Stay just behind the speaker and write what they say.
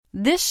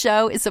This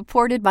show is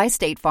supported by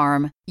State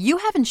Farm. You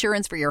have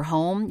insurance for your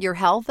home, your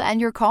health, and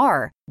your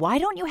car. Why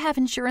don't you have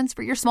insurance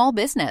for your small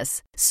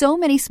business? So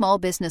many small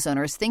business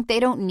owners think they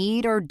don't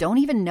need or don't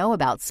even know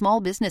about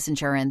small business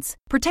insurance.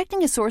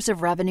 Protecting a source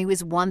of revenue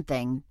is one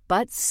thing,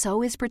 but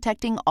so is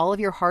protecting all of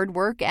your hard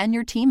work and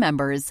your team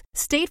members.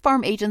 State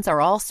Farm agents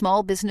are all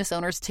small business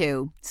owners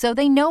too, so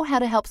they know how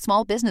to help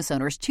small business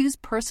owners choose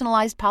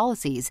personalized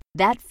policies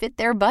that fit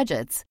their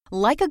budgets.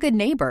 Like a good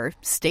neighbor,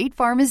 State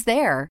Farm is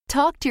there.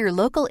 Talk to your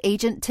local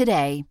agent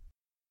today.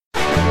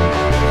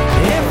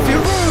 If your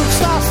roof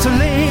starts to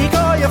leak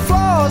or your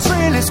floor's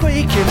really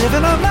squeak, you live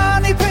in a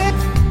money pit.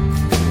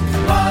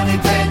 Money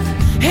pit.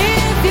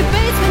 If your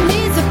basement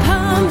needs a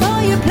pump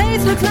or your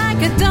place looks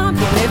like a dump,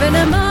 you live in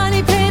a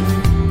money pit.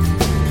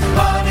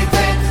 Money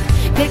pit.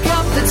 Pick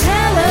up the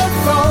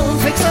telephone,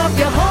 fix up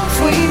your home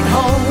sweet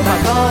home by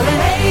calling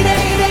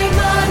 888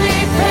 Money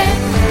Pit.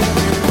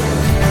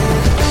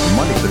 The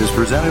Money Pit is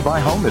presented by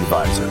Home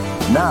Advisor.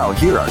 Now,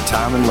 here are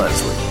Tom and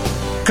Leslie.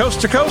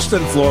 Coast to coast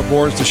and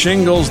floorboards to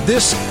shingles,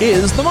 this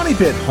is the Money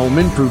Pit Home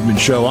Improvement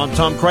Show. I'm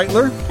Tom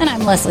Kreitler. And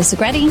I'm Leslie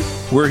Segretti.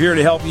 We're here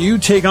to help you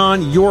take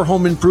on your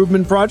home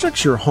improvement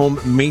projects, your home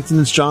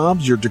maintenance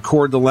jobs, your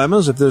decor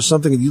dilemmas. If there's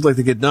something that you'd like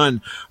to get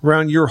done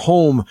around your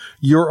home,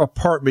 your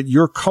apartment,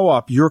 your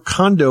co-op, your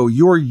condo,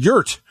 your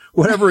yurt,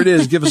 whatever it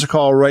is, give us a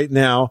call right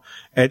now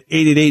at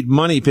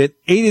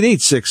 888-MONEY-PIT,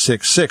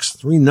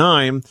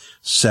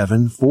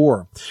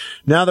 888-666-3974.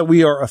 Now that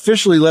we are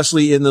officially,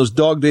 Leslie, in those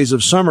dog days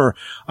of summer,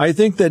 I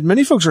think that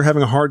many folks are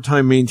having a hard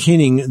time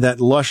maintaining that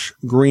lush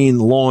green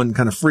lawn,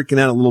 kind of freaking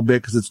out a little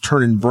bit because it's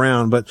turning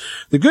brown. But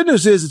the good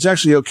news is it's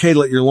actually okay to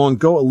let your lawn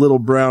go a little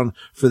brown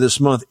for this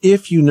month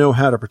if you know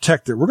how to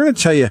protect it. We're going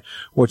to tell you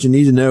what you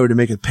need to know to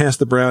make it past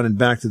the brown and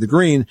back to the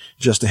green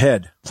just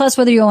ahead. Plus,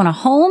 whether you own a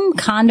home,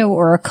 condo,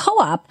 or a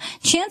co-op,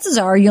 chances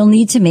are you'll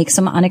need to make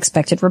some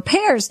unexpected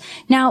repairs.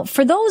 Now,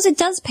 for those, it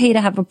does pay to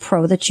have a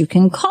pro that you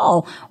can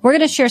call. We're going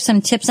to share some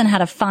tips on how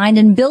to find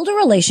and build a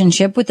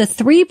relationship with the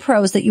 3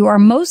 pros that you are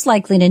most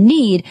likely to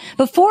need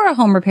before a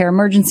home repair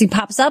emergency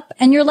pops up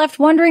and you're left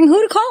wondering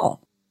who to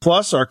call.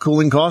 Plus, our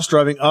cooling costs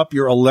driving up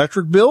your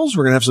electric bills.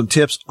 We're going to have some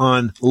tips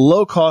on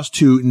low cost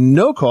to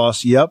no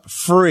cost,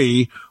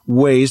 free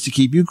ways to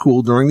keep you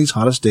cool during these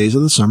hottest days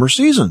of the summer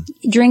season.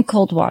 Drink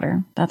cold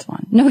water. That's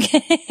one. No,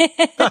 okay.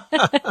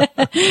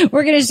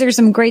 We're going to share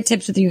some great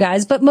tips with you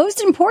guys. But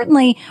most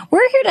importantly,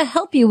 we're here to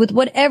help you with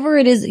whatever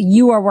it is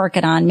you are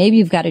working on. Maybe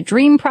you've got a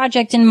dream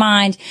project in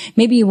mind.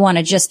 Maybe you want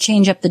to just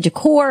change up the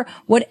decor.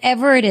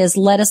 Whatever it is,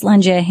 let us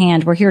lend you a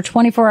hand. We're here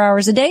 24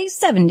 hours a day,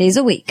 7 days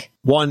a week.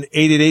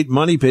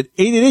 1-888-MONEY-PIT,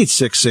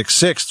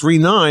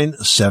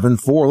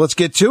 888-666-3974. Let's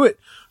get to it.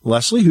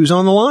 Leslie, who's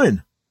on the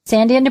line?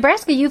 Sandy in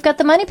Nebraska, you've got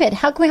the Money Pit.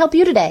 How can we help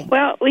you today?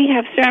 Well, we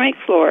have ceramic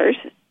floors,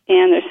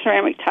 and they're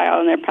ceramic tile,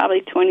 and they're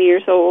probably 20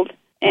 years old,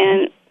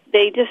 and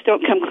they just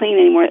don't come clean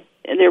anymore.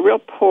 They're real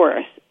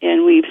porous,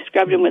 and we've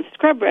scrubbed them with a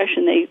scrub brush,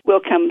 and they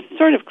will come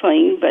sort of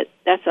clean, but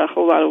that's a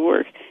whole lot of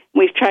work.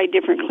 We've tried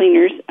different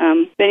cleaners,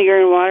 vinegar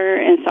and water,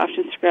 and soft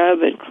and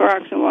scrub, and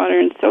Clorox and water,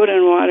 and soda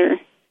and water,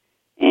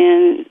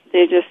 and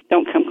they just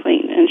don't come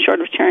clean. And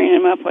short of tearing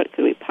them up, what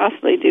could we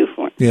possibly do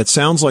for them? Yeah, it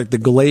sounds like the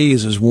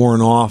glaze is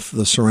worn off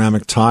the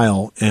ceramic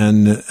tile,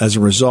 and as a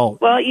result...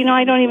 Well,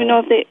 I don't even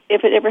know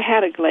if it ever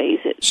had a glaze.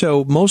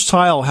 So most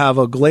tile have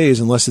a glaze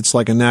unless it's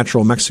like a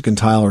natural Mexican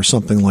tile or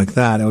something like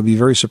that. I would be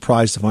very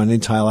surprised to find any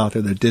tile out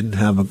there that didn't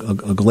have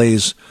a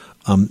glaze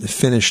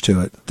finish to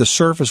it. The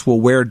surface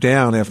will wear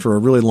down after a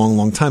really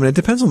long time, and it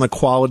depends on the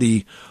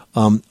quality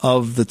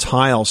of the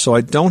tile. So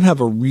I don't have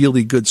a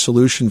really good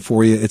solution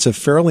for you. It's a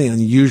fairly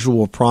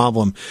unusual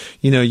problem.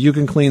 You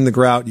can clean the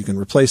grout, you can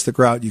replace the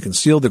grout, you can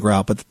seal the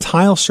grout, but the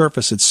tile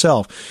surface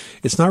itself,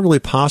 it's not really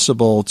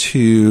possible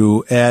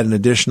to add an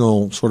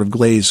additional sort of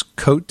glaze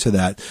coat to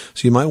that.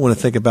 So you might want to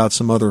think about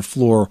some other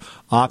floor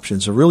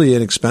options. A really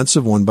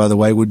inexpensive one, by the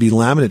way, would be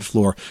laminate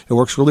floor. It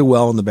works really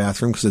well in the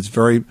bathroom because it's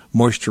very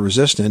moisture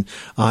resistant.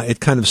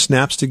 It kind of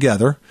snaps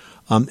together.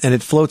 And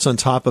it floats on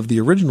top of the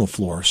original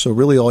floor. So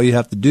really all you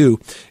have to do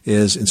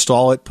is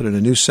install it, put in a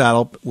new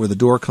saddle where the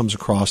door comes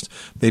across,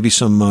 maybe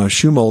some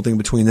shoe molding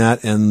between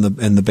that and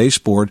the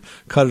baseboard,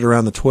 cut it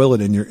around the toilet,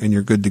 and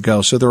you're good to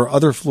go. So there are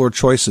other floor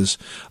choices.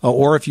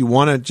 Or if you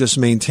want to just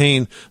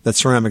maintain that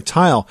ceramic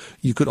tile,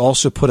 you could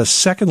also put a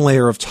second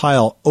layer of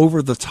tile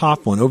over the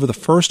top one, over the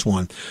first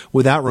one,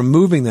 without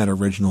removing that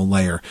original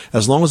layer.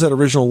 As long as that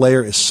original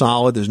layer is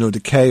solid, there's no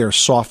decay or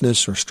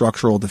softness or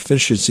structural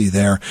deficiency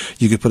there,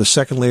 you could put a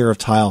second layer of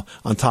tile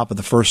on top of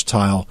the first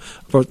layer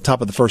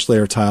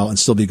of tile and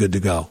still be good to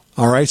go.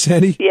 All right,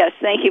 Sandy? Yes,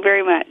 thank you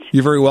very much.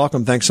 You're very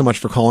welcome. Thanks so much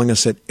for calling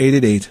us at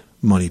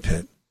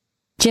 888-MONEY-PIT.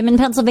 Jim in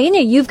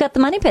Pennsylvania, you've got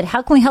the Money Pit.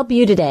 How can we help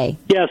you today?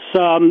 Yes,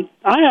 I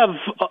have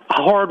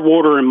hard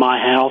water in my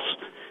house,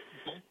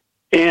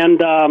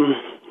 and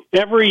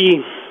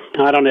every,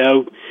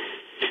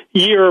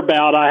 year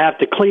about, I have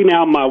to clean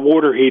out my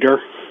water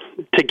heater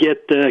to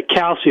get the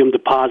calcium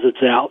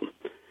deposits out.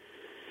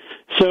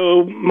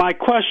 So my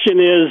question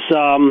is,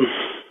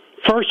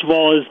 first of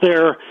all, is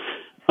there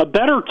a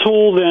better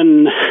tool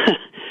than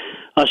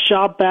a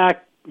shop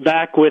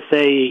vac with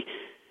a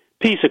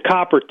piece of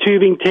copper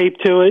tubing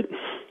taped to it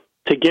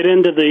to get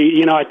into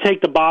the, I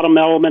take the bottom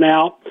element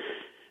out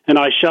and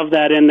I shove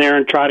that in there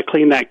and try to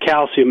clean that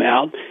calcium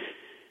out.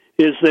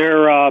 Is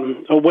there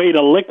a way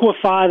to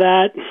liquefy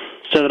that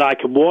so that I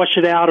could wash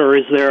it out, or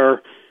is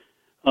there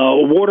a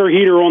water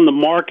heater on the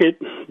market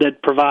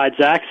that provides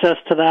access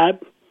to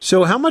that?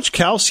 So how much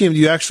calcium do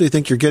you actually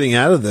think you're getting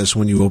out of this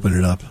when you open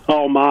it up?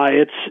 Oh my,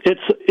 it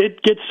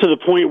gets to the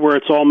point where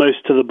it's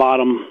almost to the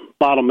bottom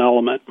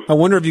element. I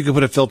wonder if you could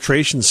put a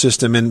filtration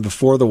system in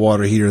before the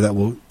water heater that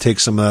will take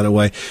some of that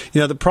away.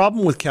 The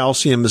problem with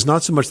calcium is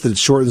not so much that it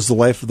shortens the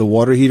life of the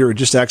water heater, it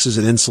just acts as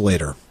an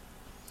insulator.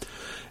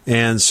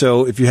 And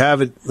so if you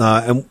have it,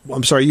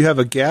 I'm sorry, you have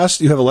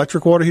you have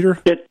electric water heater?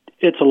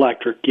 It's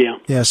electric, yeah.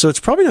 Yeah, so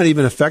it's probably not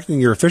even affecting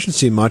your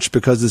efficiency much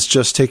because it's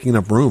just taking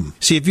up room.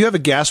 See, if you have a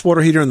gas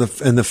water heater and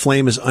the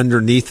flame is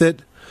underneath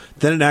it,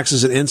 then it acts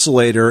as an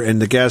insulator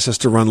and the gas has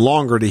to run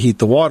longer to heat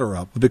the water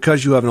up. But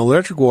because you have an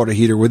electric water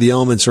heater where the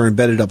elements are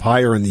embedded up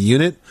higher in the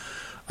unit,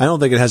 I don't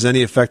think it has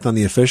any effect on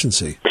the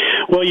efficiency.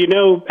 Well,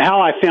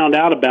 how I found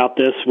out about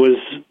this was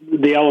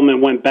the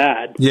element went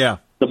bad. Yeah.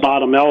 The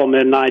bottom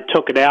element, and I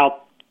took it out,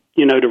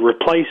 to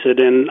replace it,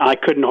 and I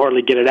couldn't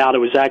hardly get it out. It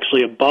was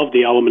actually above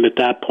the element at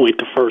that point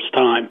the first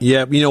time.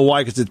 Yeah, you know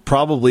why? Because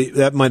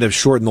that might have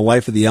shortened the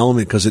life of the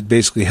element because it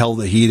basically held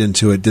the heat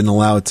into it, didn't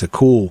allow it to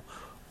cool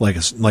like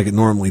it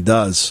normally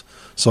does.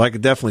 So I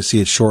could definitely see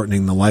it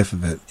shortening the life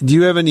of it. Do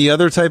you have any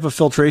other type of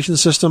filtration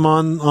system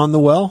on the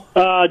well?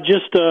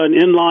 Just an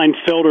inline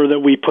filter that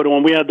we put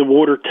on. We had the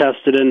water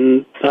tested,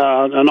 and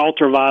an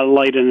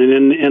ultraviolet and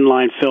an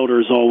inline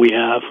filter is all we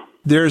have.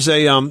 There's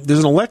an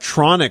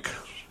electronic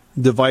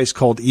device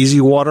called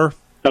Easy Water.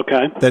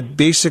 Okay. That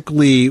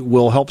basically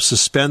will help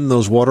suspend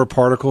those water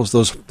particles,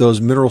 those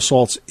mineral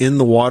salts in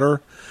the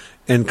water,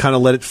 and kind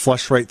of let it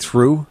flush right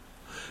through,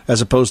 as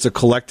opposed to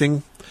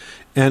collecting.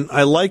 And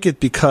I like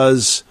it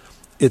because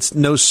it's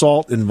no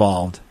salt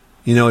involved.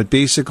 It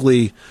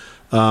basically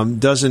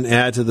doesn't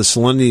add to the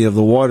salinity of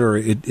the water.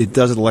 It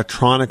does it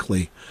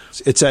electronically.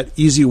 It's at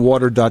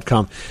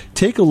easywater.com.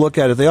 Take a look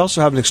at it. They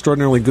also have an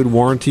extraordinarily good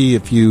warranty.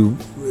 If you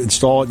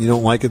install it and you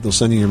don't like it, they'll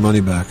send you your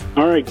money back.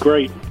 All right,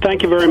 great.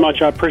 Thank you very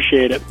much. I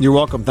appreciate it. You're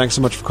welcome. Thanks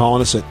so much for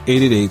calling us at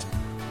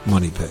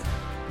 888-MONEY-PIT.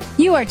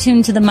 You are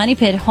tuned to the Money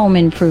Pit Home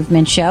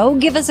Improvement Show.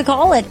 Give us a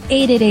call at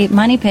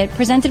 888-MONEY-PIT,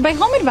 presented by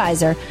Home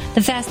Advisor,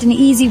 the fast and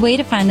easy way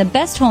to find the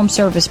best home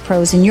service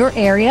pros in your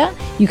area.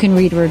 You can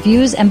read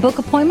reviews and book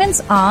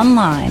appointments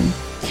online.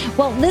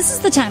 Well, this is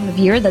the time of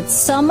year that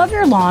some of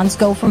your lawns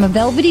go from a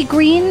velvety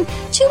green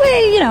to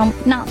a,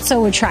 not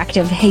so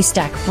attractive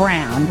haystack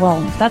brown.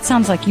 Well, if that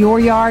sounds like your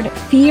yard,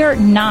 fear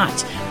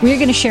not. We're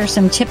going to share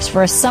some tips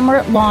for a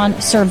summer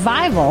lawn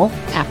survival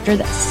after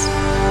this.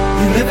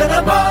 You live in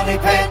a money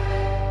pit.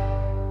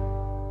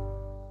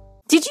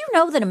 Did you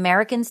know that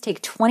Americans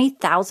take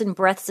 20,000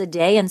 breaths a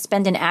day and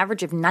spend an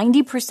average of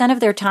 90% of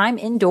their time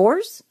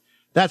indoors?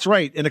 That's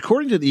right. And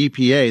according to the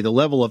EPA, the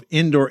level of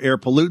indoor air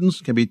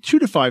pollutants can be 2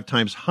 to 5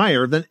 times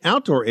higher than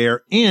outdoor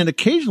air and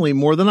occasionally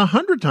more than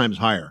 100 times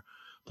higher.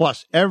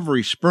 Plus,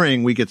 every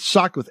spring we get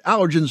socked with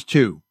allergens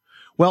too.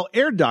 Well,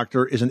 Air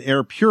Doctor is an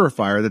air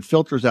purifier that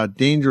filters out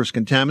dangerous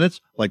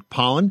contaminants like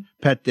pollen,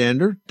 pet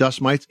dander,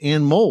 dust mites,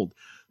 and mold.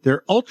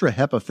 Their Ultra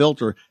HEPA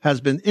filter has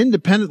been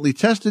independently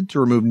tested to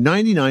remove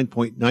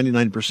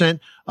 99.99%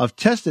 of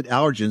tested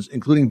allergens,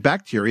 including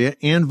bacteria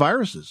and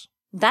viruses.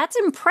 That's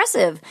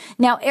impressive.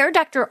 Now, Air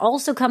Doctor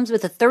also comes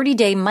with a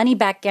 30-day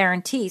money-back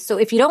guarantee, so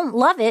if you don't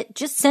love it,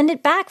 just send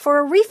it back for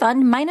a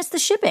refund minus the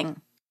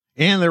shipping.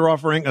 And they're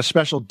offering a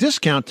special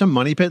discount to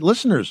Money Pit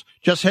listeners.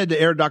 Just head to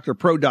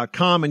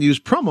airdoctorpro.com and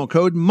use promo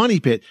code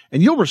MONEYPIT,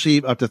 and you'll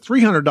receive up to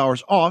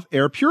 $300 off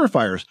air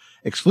purifiers.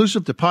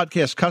 Exclusive to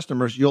podcast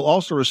customers, you'll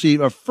also receive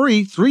a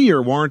free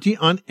 3-year warranty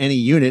on any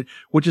unit,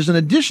 which is an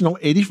additional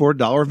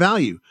 $84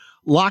 value.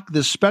 Lock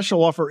this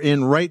special offer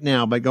in right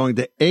now by going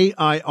to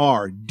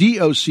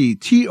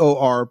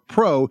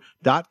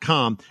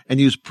airdoctorpro.com and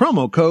use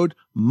promo code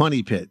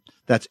MONEYPIT.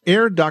 That's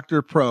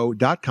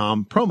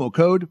airdoctorpro.com, promo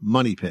code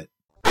MONEYPIT.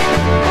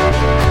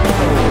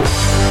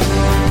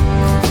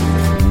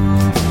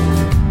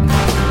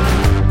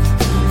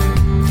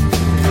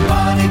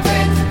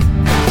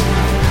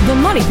 The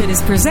Money Pit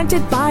is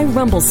presented by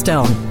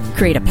Rumblestone.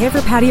 Create a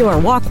paver patio or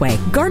walkway,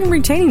 garden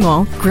retaining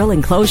wall, grill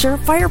enclosure,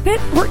 fire pit,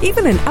 or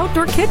even an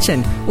outdoor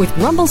kitchen with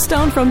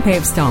Rumblestone from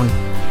Pavestone.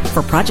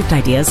 For project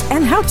ideas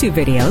and how-to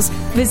videos,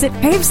 visit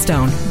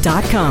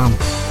pavestone.com.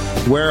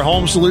 Where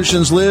home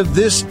solutions live,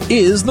 this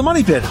is the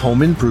Money Pit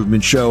Home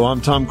Improvement Show.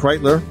 I'm Tom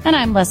Kreitler. And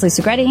I'm Leslie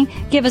Segretti.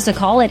 Give us a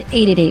call at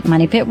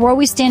 888-MONEY-PIT. We're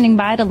always standing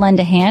by to lend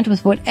a hand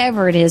with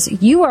whatever it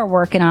is you are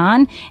working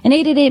on. And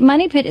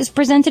 888-MONEY-PIT is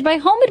presented by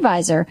Home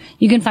Advisor.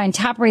 You can find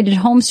top-rated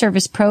home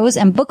service pros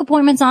and book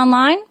appointments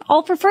online,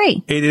 all for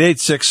free.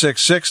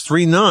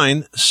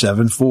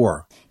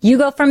 888-666-3974. You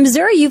go from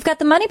Missouri. You've got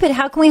the Money Pit.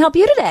 How can we help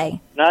you today?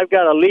 I've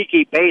got a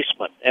leaky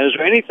basement. Is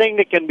there anything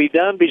that can be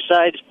done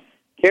besides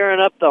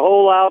tearing up the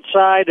whole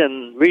outside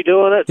and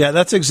redoing it? Yeah,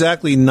 that's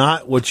exactly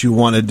not what you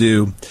want to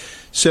do.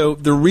 So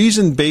the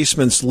reason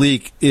basements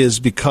leak is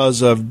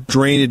because of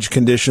drainage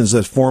conditions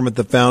that form at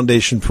the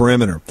foundation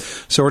perimeter.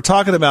 So we're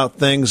talking about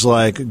things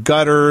like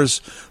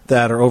gutters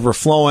that are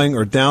overflowing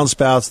or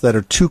downspouts that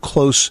are too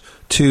close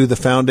to the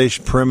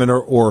foundation perimeter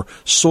or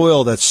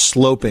soil that's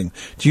sloping.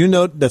 Do you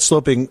note that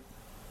sloping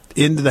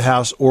into the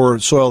house or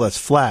soil that's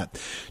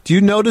flat? Do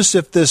you notice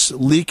if this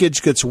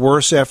leakage gets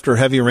worse after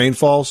heavy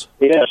rainfalls?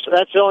 Yes,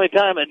 that's the only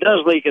time it does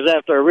leak is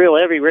after a real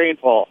heavy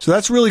rainfall. So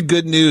that's really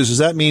good news, is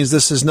that means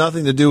this has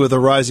nothing to do with a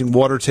rising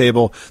water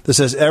table. This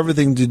has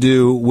everything to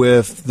do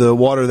with the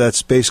water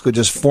that's basically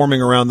just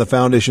forming around the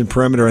foundation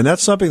perimeter, and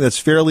that's something that's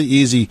fairly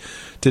easy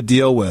to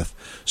deal with.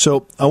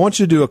 So I want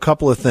you to do a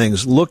couple of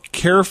things. Look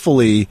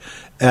carefully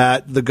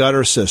at the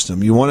gutter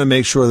system. You want to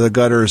make sure the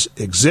gutters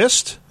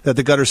exist, that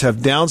the gutters have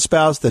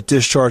downspouts that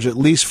discharge at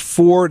least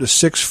 4 to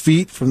 6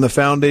 feet from the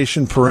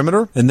foundation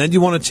perimeter. And then you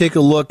want to take a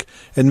look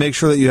and make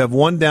sure that you have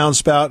one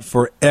downspout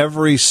for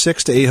every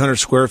 600 to 800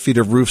 square feet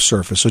of roof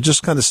surface. So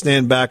just kind of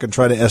stand back and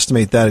try to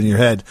estimate that in your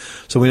head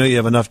so we know you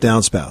have enough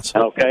downspouts.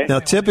 Okay. Now,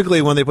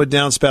 typically when they put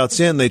downspouts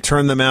in, they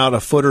turn them out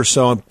a foot or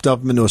so and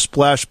dump them into a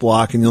splash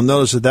block, and you'll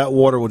notice that that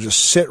water will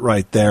just sit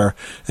right there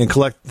and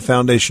collect the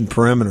foundation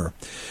perimeter.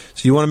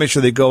 So you want to make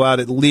sure they go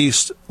out at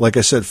least, like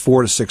I said,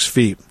 4 to 6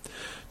 feet.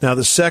 Now,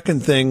 the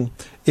second thing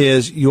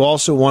is you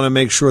also want to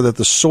make sure that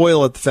the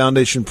soil at the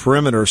foundation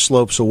perimeter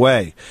slopes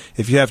away.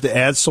 If you have to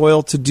add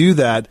soil to do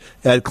that,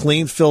 add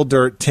clean fill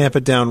dirt, tamp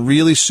it down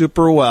really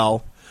super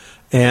well,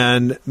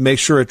 and make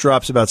sure it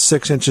drops about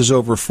 6 inches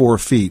over 4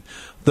 feet.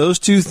 Those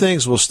two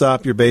things will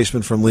stop your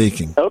basement from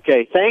leaking.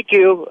 Okay, thank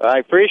you. I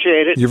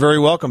appreciate it. You're very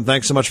welcome.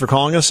 Thanks so much for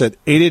calling us at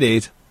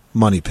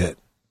 888-MONEY-PIT.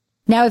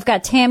 Now we've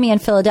got Tammy in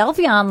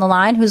Philadelphia on the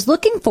line who's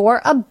looking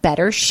for a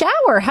better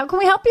shower. How can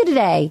we help you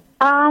today?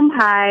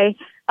 Hi.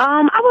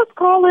 I was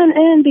calling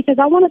in because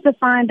I wanted to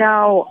find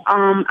out,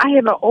 I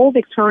have an old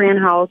Victorian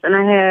house, and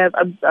I have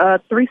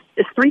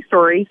it's 3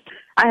 stories.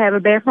 I have a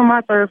bathroom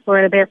on the 3rd floor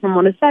and a bathroom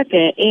on the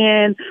 2nd.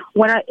 And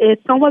if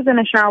someone's in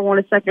a shower on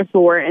the 2nd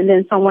floor and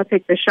then someone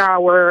takes a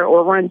shower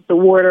or runs the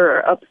water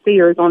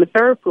upstairs on the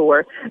 3rd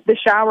floor, the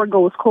shower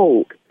goes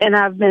cold. And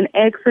I've been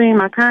asking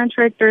my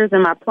contractors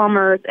and my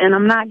plumbers, and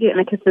I'm not getting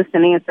a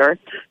consistent answer.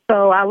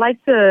 So I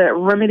like to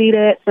remedy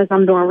that since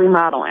I'm doing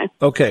remodeling.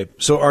 Okay,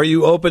 so are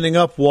you opening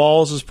up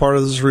walls as part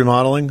of this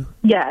remodeling?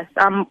 Yes,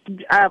 I'm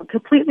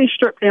completely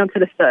stripped down to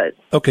the studs.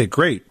 Okay,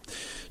 great.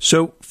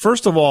 So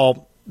first of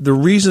all, the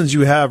reasons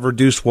you have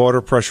reduced water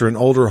pressure in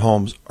older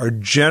homes are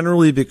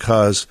generally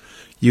because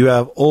you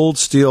have old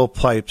steel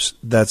pipes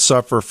that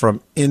suffer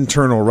from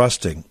internal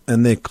rusting,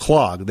 and they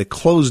clog. They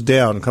close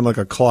down, kind of like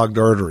a clogged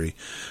artery,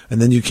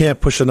 and then you can't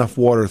push enough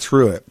water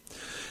through it.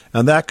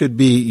 And that could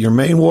be your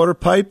main water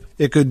pipe.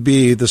 It could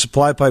be the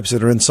supply pipes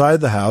that are inside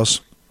the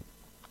house,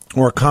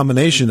 or a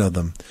combination of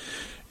them.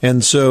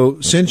 And so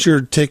since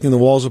you're taking the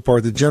walls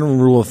apart, the general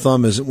rule of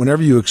thumb is that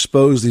whenever you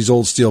expose these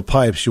old steel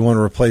pipes, you want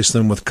to replace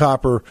them with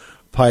copper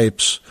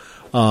pipes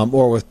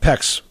or with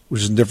PEX,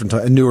 which is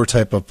a newer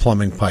type of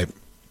plumbing pipe.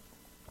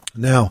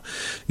 Now,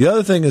 the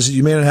other thing is that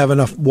you may not have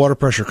enough water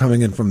pressure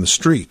coming in from the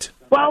street.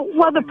 Well,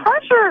 the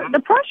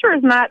pressure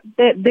is not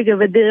that big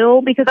of a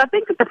deal because I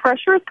think that the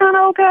pressure is kind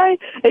of okay.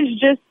 It's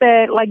just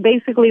that, like,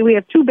 basically we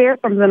have 2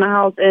 bathrooms in the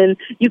house and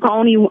you can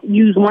only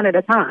use one at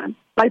a time.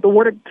 Like, the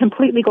water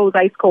completely goes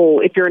ice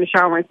cold if you're in the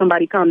shower and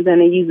somebody comes in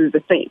and uses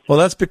the sink. Well,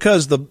 that's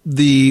because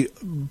the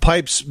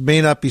pipes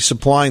may not be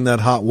supplying that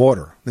hot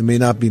water. They may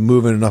not be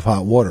moving enough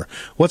hot water.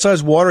 What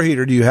size water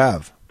heater do you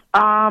have?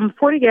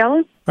 40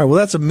 gallons. All right, well,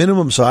 that's a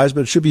minimum size,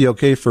 but it should be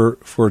okay for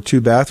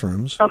 2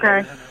 bathrooms.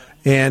 Okay.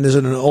 And is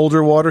it an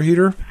older water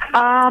heater?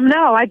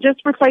 No, I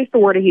just replaced the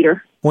water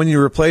heater. When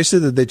you replaced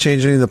it, did they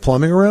change any of the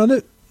plumbing around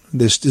it?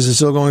 Is it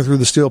still going through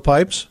the steel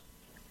pipes?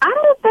 I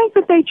don't think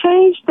that they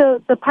changed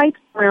the pipes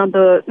around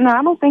no,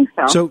 I don't think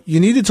so. So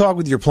you need to talk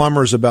with your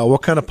plumbers about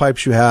what kind of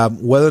pipes you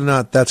have, whether or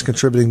not that's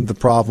contributing to the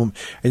problem,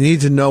 and you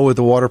need to know what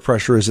the water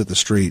pressure is at the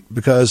street,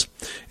 because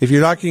if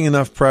you're not getting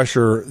enough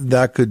pressure,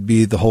 that could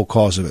be the whole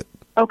cause of it.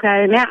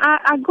 Okay. Now,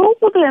 I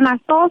Googled it, and I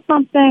saw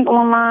something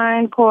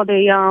online called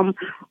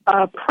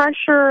a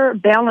pressure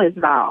balance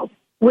valve.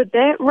 Would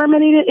that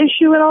remedy the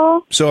issue at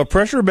all? So a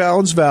pressure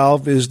balance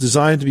valve is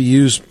designed to be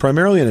used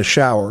primarily in a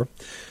shower.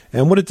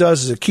 And what it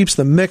does is it keeps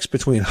the mix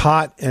between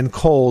hot and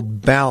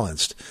cold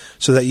balanced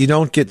so that you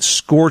don't get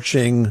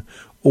scorching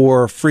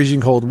or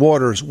freezing cold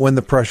waters when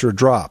the pressure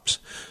drops.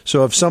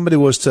 So if somebody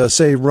was to,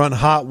 say, run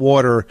hot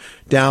water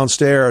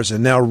downstairs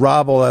and now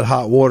rob all that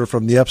hot water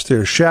from the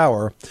upstairs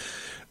shower,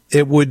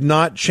 it would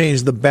not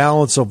change the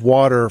balance of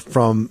water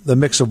from the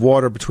mix of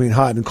water between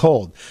hot and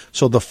cold.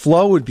 So the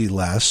flow would be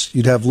less.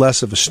 You'd have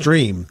less of a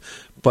stream,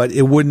 but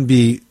it wouldn't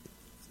be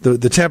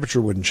The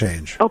temperature wouldn't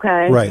change.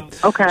 Okay.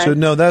 Right. Okay. So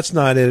no, that's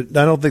not it.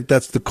 I don't think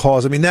that's the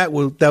cause. I mean, that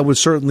would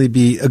certainly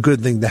be a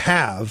good thing to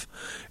have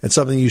and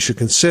something you should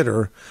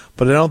consider,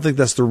 but I don't think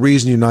that's the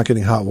reason you're not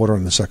getting hot water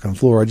on the second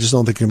floor. I just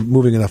don't think you're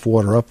moving enough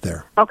water up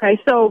there.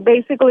 Okay. So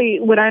basically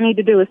what I need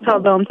to do is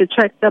tell them to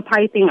check the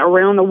piping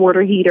around the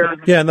water heater.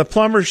 Yeah, and the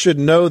plumber should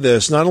know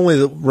this, not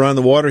only around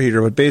the water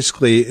heater, but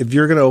basically if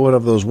you're going to open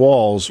up those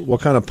walls,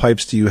 what kind of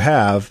pipes do you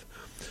have,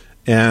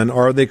 and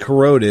are they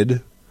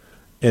corroded?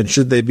 And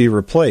should they be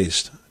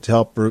replaced to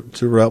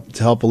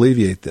help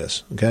alleviate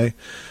this? Okay,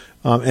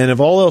 and if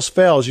all else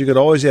fails, you could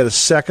always add a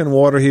second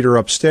water heater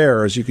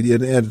upstairs. You could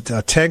add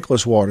a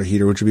tankless water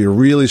heater, which would be a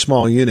really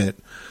small unit,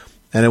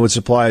 and it would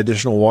supply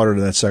additional water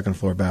to that second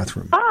floor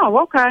bathroom. Oh,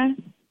 okay.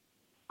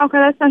 Okay,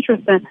 that's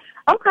interesting.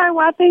 Okay,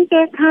 well, I think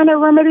that kind of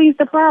remedies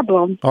the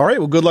problem. All right,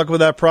 well, good luck with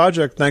that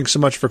project. Thanks so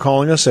much for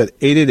calling us at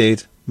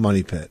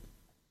 888-MONEY-PIT.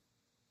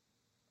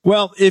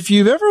 Well, if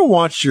you've ever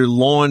watched your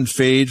lawn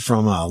fade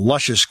from a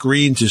luscious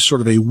green to sort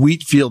of a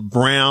wheat field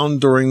brown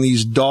during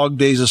these dog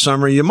days of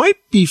summer, you might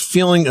be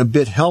feeling a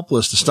bit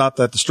helpless to stop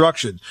that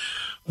destruction.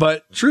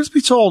 But truth be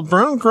told,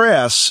 brown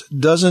grass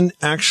doesn't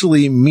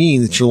actually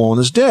mean that your lawn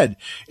is dead.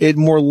 It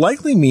more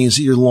likely means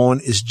that your lawn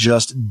is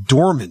just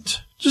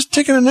dormant, just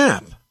taking a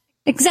nap.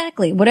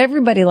 Exactly. What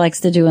everybody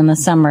likes to do in the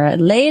summer,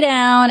 lay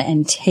down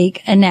and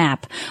take a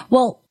nap.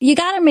 Well, you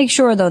got to make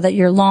sure, though, that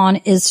your lawn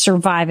is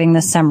surviving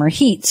the summer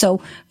heat. So,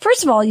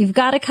 first of all, you've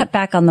got to cut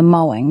back on the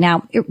mowing.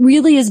 Now, it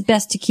really is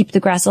best to keep the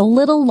grass a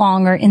little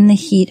longer in the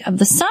heat of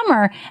the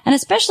summer, and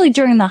especially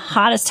during the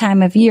hottest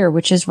time of year,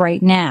 which is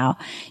right now.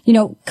 You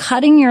know,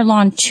 cutting your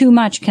lawn too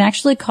much can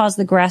actually cause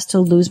the grass to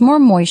lose more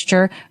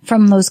moisture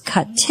from those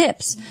cut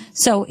tips.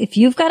 So, if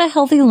you've got a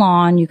healthy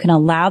lawn, you can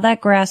allow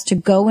that grass to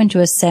go into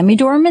a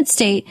semi-dormant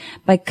state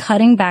by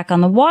cutting back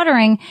on the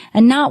watering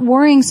and not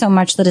worrying so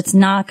much that it's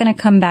not going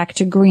to come back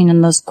to green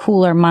in those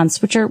cooler months,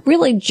 which are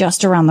really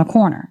just around the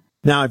corner.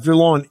 Now, if your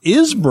lawn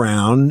is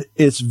brown,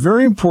 it's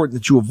very important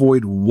that you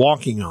avoid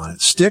walking on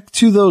it. Stick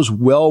to those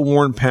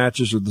well-worn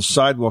patches or the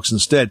sidewalks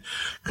instead,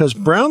 because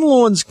brown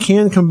lawns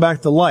can come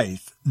back to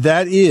life.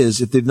 That is,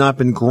 if they've not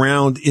been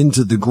ground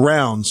into the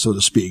ground, so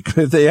to speak.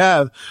 If they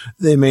have,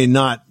 they may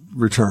not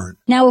return.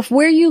 Now, if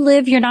where you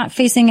live, you're not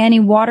facing any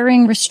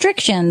watering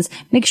restrictions,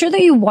 make sure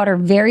that you water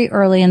very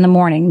early in the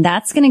morning.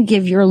 That's going to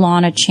give your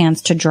lawn a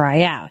chance to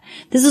dry out.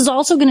 This is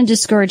also going to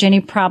discourage any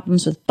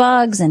problems with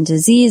bugs and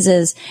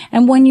diseases.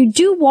 And when you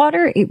do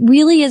water, it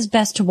really is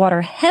best to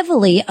water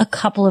heavily a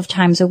couple of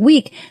times a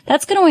week.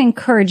 That's going to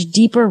encourage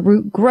deeper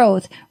root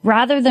growth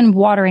rather than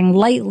watering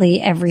lightly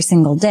every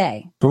single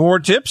day. For more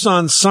tips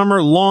on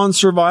summer lawn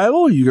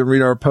survival, you can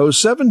read our post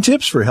 7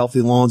 tips for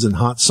healthy lawns in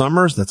hot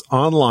summers. That's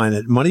online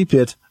at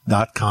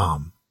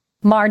moneypit.com.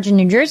 Marge in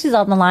New Jersey's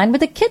on the line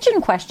with a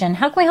kitchen question.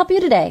 How can we help you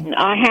today?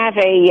 I have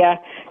a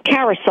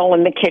carousel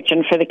in the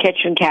kitchen for the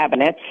kitchen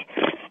cabinets,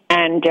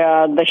 and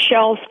the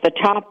shelf, the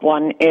top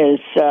one, is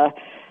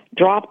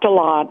dropped a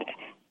lot,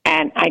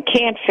 and I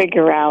can't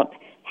figure out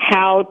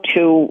how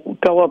to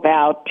go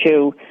about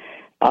to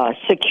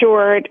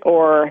secure it,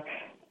 or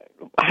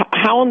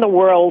how in the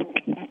world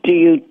do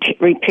you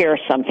repair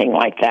something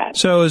like that?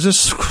 So is this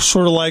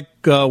sort of like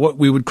what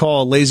we would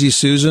call a lazy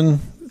Susan,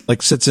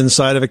 like sits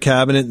inside of a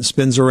cabinet and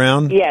spins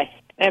around? Yes,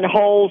 and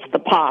holds the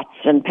pots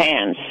and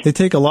pans. They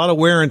take a lot of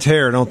wear and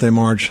tear, don't they,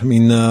 Marge? I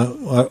mean,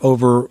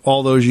 over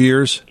all those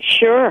years?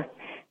 Sure.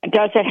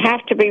 Does it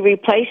have to be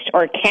replaced,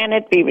 or can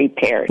it be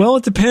repaired? Well,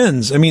 it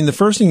depends. I mean, the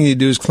first thing you need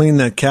to do is clean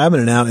that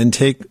cabinet out and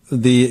take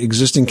the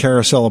existing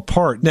carousel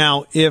apart.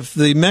 Now, if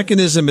the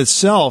mechanism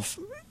itself,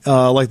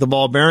 like the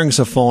ball bearings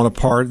have fallen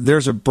apart,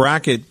 there's a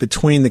bracket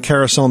between the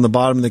carousel and the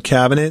bottom of the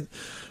cabinet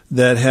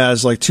that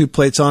has like 2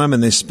 plates on them,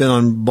 and they spin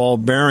on ball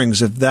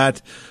bearings. If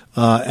that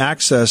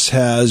access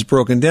has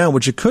broken down,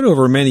 which it could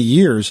over many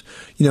years,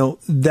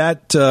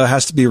 that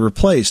has to be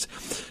replaced.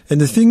 And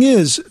the thing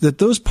is that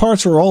those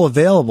parts are all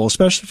available,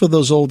 especially for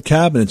those old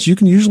cabinets. You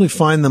can usually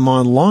find them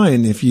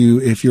online if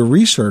you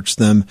research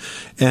them.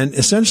 And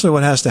essentially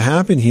what has to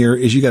happen here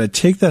is you got to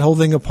take that whole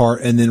thing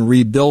apart and then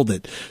rebuild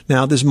it.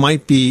 Now, this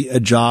might be a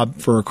job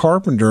for a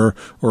carpenter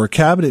or a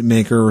cabinet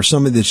maker or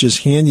somebody that's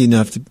just handy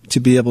enough to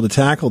be able to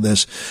tackle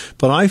this.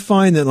 But I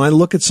find that when I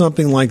look at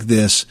something like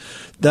this,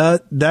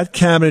 that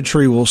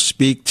cabinetry will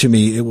speak to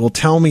me. It will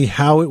tell me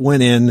how it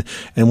went in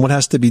and what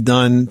has to be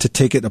done to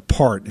take it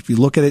apart. If you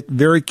look at it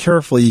very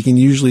carefully, you can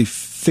usually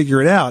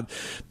figure it out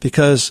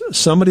because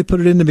somebody put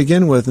it in to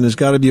begin with, and there's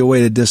got to be a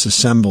way to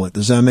disassemble it.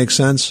 Does that make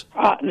sense?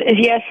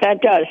 Yes, that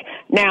does.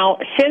 Now,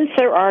 since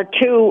there are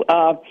 2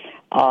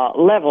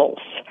 levels,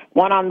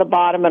 one on the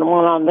bottom and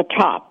one on the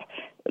top,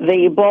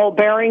 the ball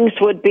bearings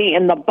would be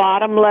in the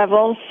bottom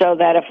level, so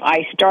that if I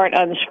start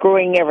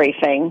unscrewing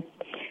everything,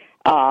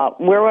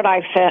 where would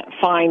I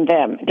find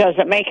them? Does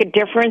it make a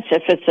difference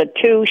if it's a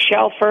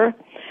 2-shelfer?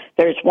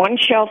 There's one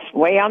shelf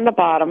way on the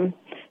bottom,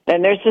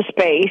 then there's a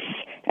space,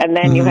 and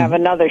then you have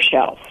another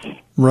shelf.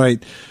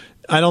 Right.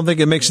 I don't think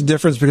it makes a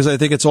difference because I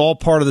think it's all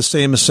part of the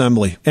same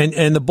assembly.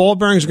 And the ball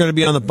bearings are going to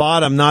be on the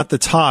bottom, not the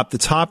top. The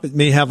top, it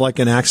may have like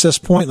an access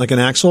point, like an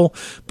axle,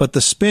 but the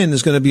spin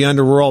is going to be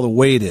under where all the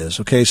weight is.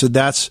 Okay, so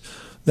that's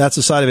the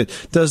side of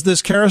it. Does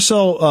this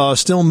carousel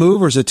still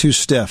move, or is it too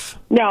stiff?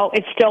 No,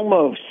 it still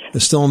moves.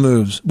 It still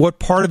moves. What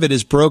part of it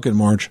is broken,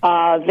 Marge?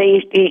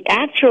 The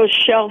actual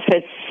shelf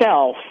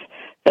itself,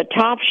 the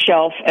top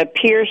shelf,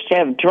 appears to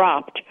have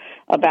dropped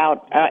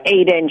about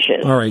 8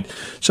 inches. All right.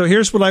 So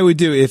here's what I would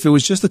do. If it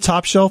was just the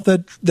top shelf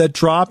that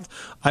dropped,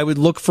 I would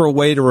look for a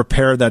way to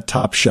repair that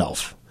top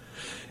shelf.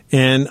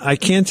 And I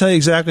can't tell you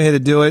exactly how to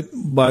do it,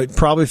 but I'd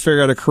probably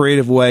figure out a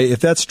creative way. If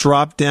that's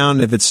dropped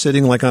down, if it's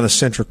sitting like on a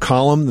center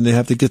column, then they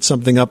have to get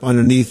something up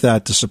underneath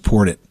that to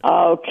support it.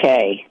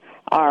 Okay.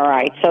 All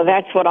right. So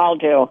that's what I'll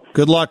do.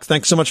 Good luck.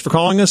 Thanks so much for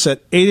calling us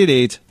at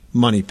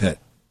 888-MONEY-PIT.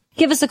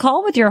 Give us a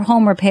call with your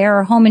home repair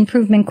or home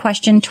improvement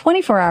question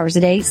 24 hours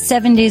a day,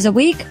 7 days a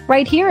week,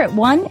 right here at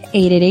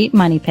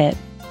 1-888-MONEY-PIT.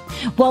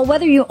 Well,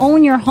 whether you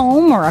own your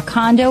home or a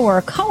condo or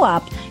a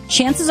co-op,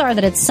 chances are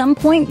that at some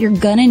point you're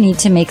going to need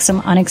to make some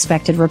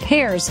unexpected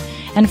repairs.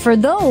 And for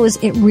those,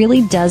 it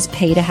really does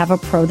pay to have a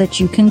pro that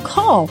you can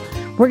call.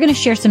 We're going to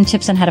share some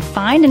tips on how to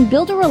find and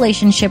build a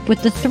relationship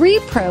with the 3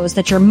 pros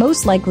that you're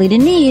most likely to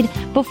need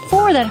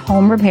before that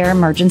home repair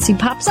emergency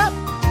pops up.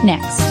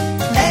 Next.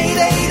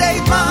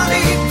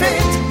 888-MONEY-PIT.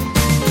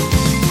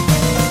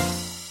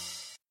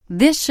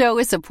 This show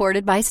is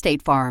supported by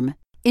State Farm.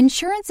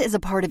 Insurance is a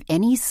part of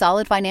any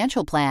solid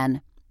financial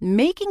plan.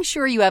 Making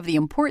sure you have the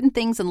important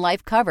things in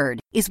life covered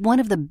is one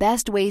of the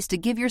best ways to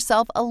give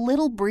yourself a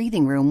little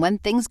breathing room when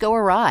things go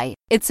awry.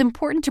 It's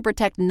important to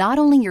protect not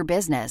only your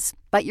business,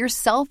 but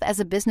yourself as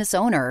a business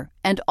owner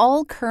and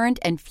all current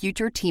and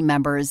future team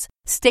members.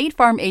 State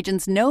Farm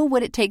agents know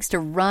what it takes to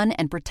run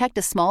and protect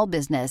a small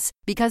business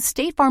because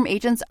State Farm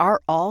agents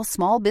are all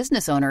small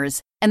business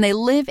owners and they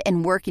live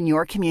and work in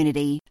your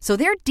community. So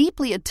they're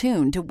deeply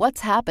attuned to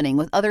what's happening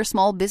with other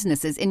small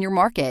businesses in your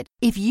market.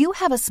 If you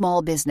have a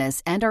small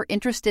business and are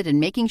interested in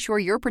making sure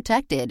you're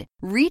protected,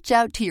 reach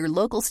out to your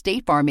local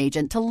State Farm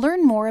agent to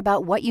learn more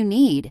about what you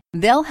need.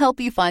 They'll help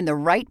you find the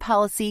right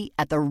policy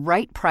at the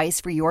right price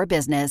for your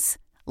business.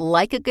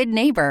 Like a good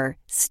neighbor,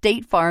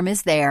 State Farm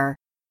is there.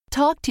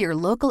 Talk to your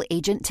local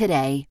agent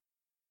today.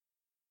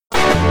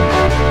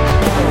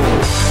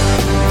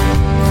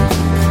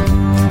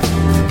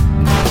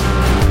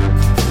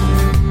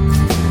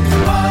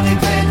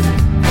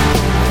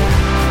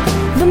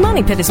 The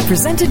Money Pit is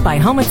presented by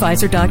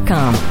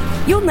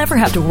HomeAdvisor.com. You'll never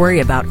have to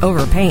worry about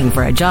overpaying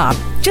for a job.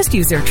 Just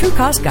use their True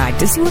Cost Guide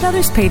to see what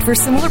others paid for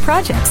similar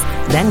projects.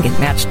 Then get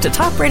matched to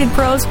top-rated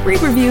pros,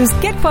 read reviews,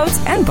 get quotes,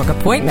 and book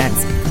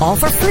appointments. All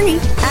for free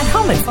at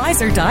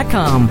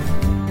HomeAdvisor.com.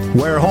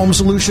 Where home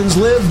solutions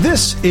live,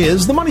 this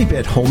is the Money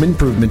Pit Home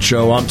Improvement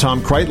Show. I'm Tom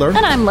Kreitler.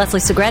 And I'm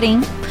Leslie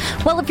Segretti.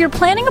 Well, if you're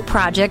planning a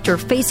project or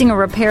facing a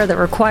repair that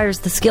requires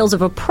the skills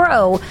of a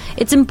pro,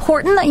 it's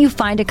important that you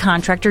find a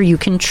contractor you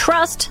can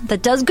trust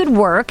that does good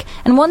work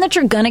and one that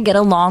you're going to get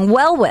along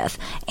well with.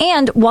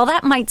 And while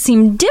that might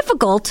seem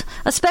difficult,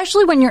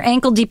 especially when you're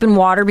ankle deep in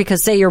water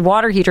because, say, your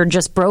water heater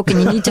just broke and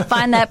you need to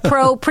find that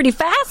pro pretty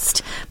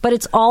fast, but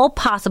it's all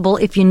possible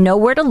if you know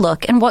where to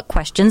look and what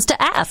questions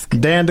to ask.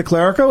 Dan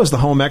DeClerico is the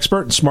home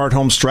expert and smart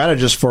home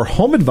strategist for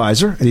Home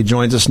Advisor, and he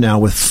joins us now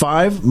with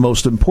 5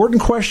 most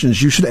important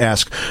questions you should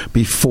ask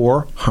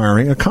before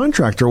hiring a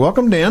contractor.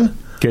 Welcome, Dan.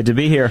 Good to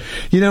be here.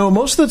 You know,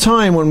 most of the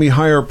time when we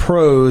hire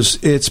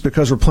pros, it's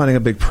because we're planning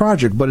a big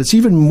project, but it's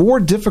even more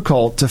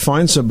difficult to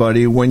find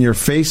somebody when you're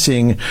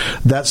facing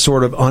that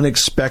sort of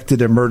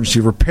unexpected emergency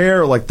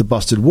repair, like the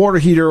busted water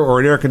heater or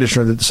an air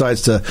conditioner that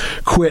decides to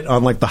quit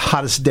on like the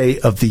hottest day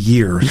of the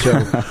year. So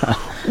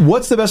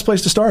what's the best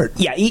place to start?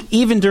 Yeah,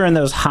 even during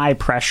those high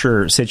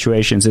pressure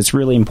situations, it's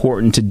really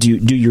important to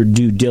do your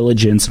due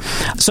diligence.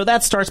 So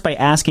that starts by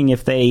asking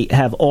if they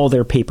have all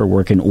their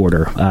paperwork in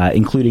order,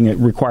 including a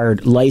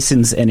required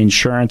license and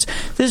insurance.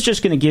 This is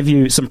just going to give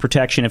you some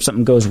protection if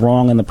something goes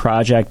wrong in the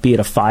project, be it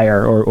a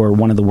fire or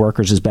one of the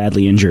workers is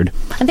badly injured.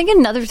 I think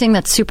another thing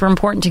that's super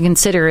important to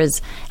consider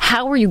is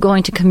how are you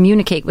going to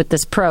communicate with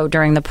this pro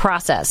during the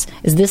process?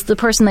 Is this the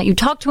person that you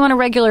talk to on a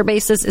regular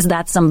basis? Is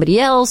that somebody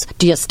else?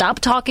 Do you stop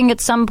talking at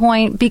some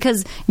point?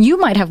 Because you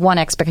might have one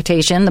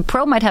expectation, the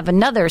pro might have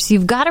another, so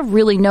you've got to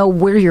really know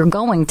where you're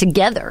going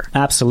together.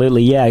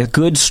 Absolutely, yeah.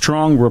 Good,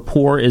 strong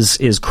rapport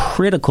is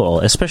critical,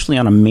 especially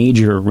on a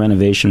major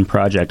renovation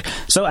project.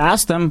 So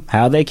ask them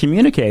how they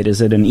communicate.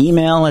 Is it an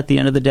email at the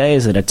end of the day?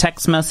 Is it a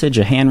text message,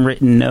 a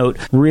handwritten note?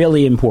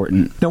 Really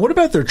important. Now, what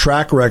about their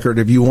track record?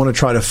 If you want to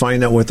try to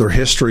find out what their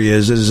history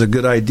is, it is a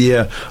good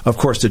idea, of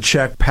course, to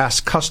check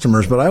past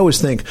customers. But I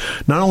always think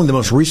not only the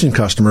most recent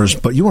customers,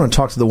 but you want to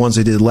talk to the ones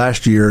they did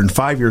last year and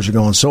 5 years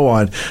ago and so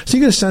on. So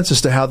you get a sense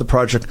as to how the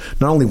project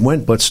not only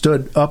went but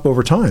stood up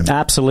over time.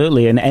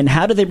 Absolutely. And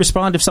how do they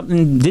respond if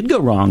something did go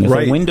wrong? If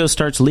Right. a window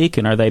starts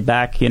leaking, are they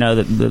back,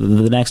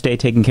 the next day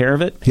taking care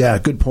of it? Yeah,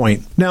 good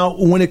point. Now,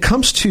 when it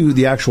comes to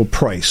the actual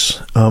price,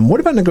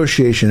 what about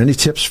negotiation? Any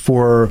tips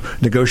for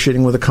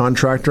negotiating with a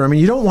contractor? I mean,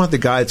 you don't want the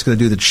guy that's going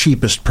to do the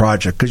cheapest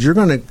project because you're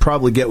going to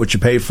probably get what you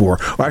pay for,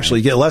 or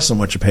actually get less than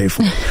what you pay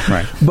for.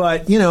 Right.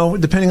 But,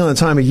 depending on the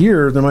time of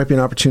year, there might be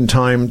an opportune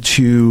time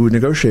to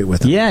negotiate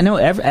with them. Yeah, no,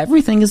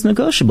 everything is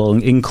negotiable,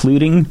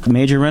 including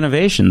major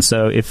renovations.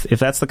 So if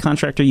that's the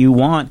contractor you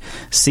want,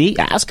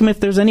 ask them if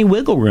there's any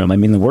wiggle room. I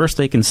mean, the worst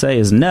they can say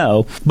is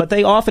no. But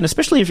they often,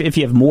 especially if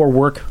you have more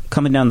work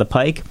coming down the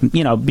pike,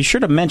 be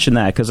sure to mention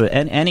that because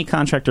any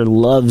contractor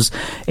loves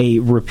a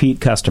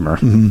repeat customer.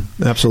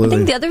 Mm-hmm. Absolutely. I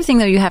think the other thing,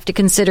 though, you have to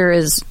consider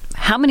is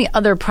how many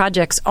other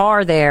projects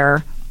are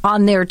there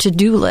on their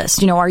to-do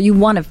list. Are you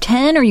one of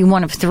 10? Are you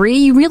one of 3?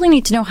 You really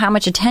need to know how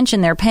much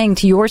attention they're paying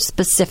to your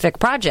specific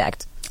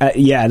project.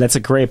 Yeah, that's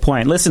a great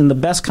point. Listen, the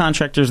best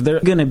contractors,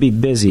 they're going to be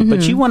busy,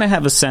 but you want to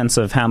have a sense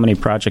of how many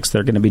projects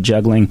they're going to be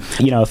juggling.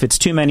 If it's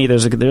too many,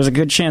 there's a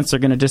good chance they're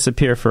going to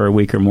disappear for a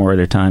week or more at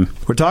a time.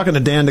 We're talking to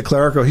Dan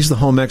DeClerico. He's the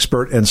home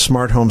expert and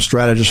smart home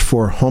strategist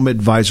for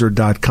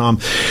HomeAdvisor.com.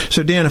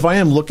 So, Dan, if I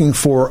am looking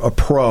for a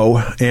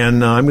pro,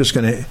 and I'm just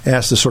going to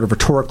ask this sort of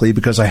rhetorically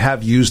because I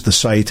have used the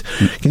site,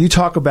 can you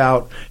talk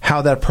about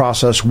how that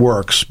process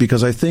works?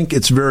 Because I think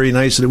it's very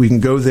nice that we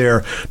can go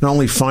there, not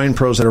only find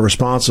pros that are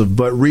responsive,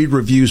 but read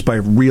reviews by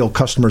real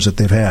customers that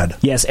they've had.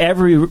 Yes,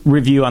 every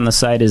review on the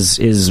site has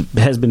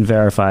been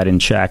verified and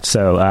checked.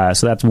 So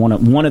that's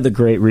one of the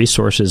great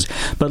resources.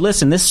 But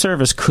listen, this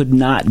service could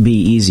not be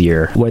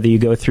easier. Whether you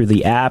go through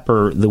the app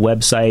or the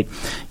website,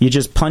 you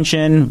just punch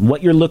in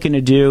what you're looking to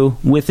do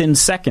within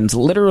seconds,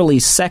 literally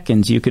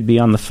seconds. You could be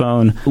on the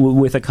phone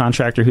with a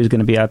contractor who's going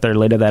to be out there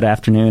later that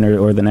afternoon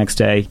or the next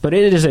day. But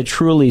it is a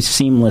truly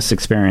seamless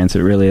experience.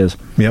 It really is.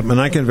 Yep, and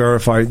I can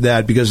verify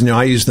that because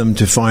I use them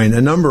to find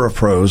a number of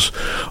pros.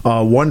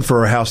 One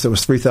for a house that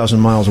was 3,000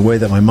 miles away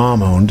that my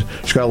mom owned.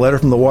 She got a letter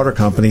from the water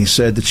company,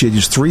 said that she had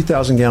used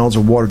 3,000 gallons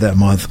of water that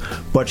month,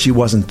 but she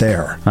wasn't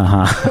there.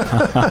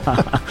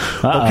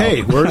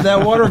 Okay, where did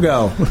that water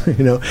go?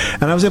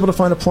 And I was able to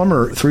find a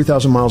plumber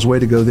 3,000 miles away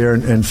to go there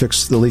and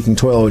fix the leaking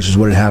toilet, which is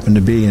what it happened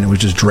to be, and it was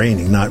just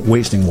draining, not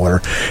wasting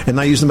water. And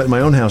I used them at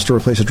my own house to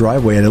replace a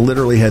driveway, and it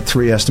literally had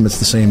 3 estimates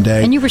the same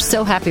day. And you were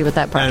so happy with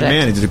that project. And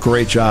man, he did a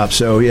great job.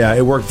 So yeah,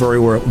 it worked very,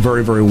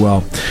 very, very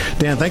well.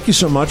 Dan, thank you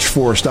so much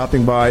for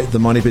stopping by the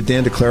Money Pit.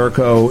 Dan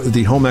DeClerico,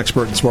 the home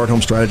expert and smart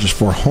home strategist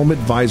for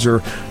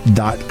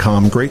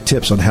HomeAdvisor.com. Great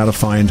tips on how to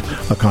find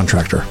a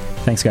contractor.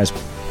 Thanks, guys.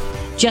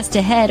 Just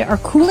ahead, are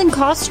cooling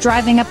costs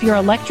driving up your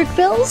electric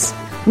bills?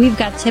 We've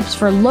got tips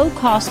for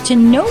low-cost to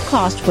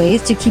no-cost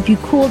ways to keep you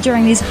cool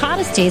during these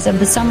hottest days of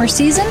the summer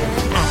season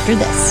after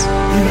this.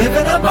 You live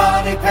in a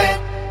money pit.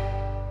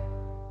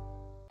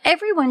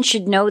 Everyone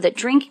should know that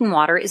drinking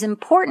water is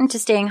important to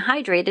staying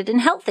hydrated and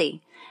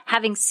healthy.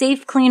 Having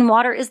safe, clean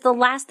water is the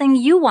last thing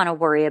you want to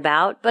worry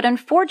about, but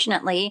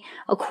unfortunately,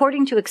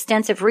 according to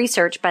extensive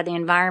research by the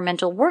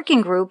Environmental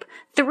Working Group,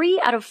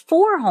 3 out of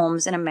 4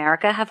 homes in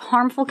America have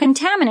harmful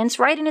contaminants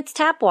right in its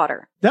tap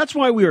water. That's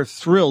why we are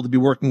thrilled to be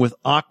working with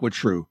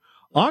AquaTrue.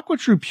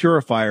 AquaTrue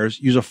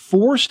purifiers use a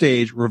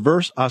 4-stage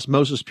reverse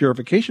osmosis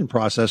purification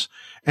process,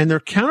 and their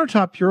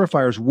countertop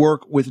purifiers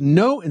work with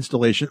no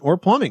installation or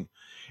plumbing.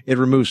 It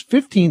removes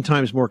 15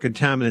 times more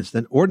contaminants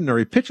than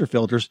ordinary pitcher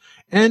filters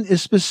and is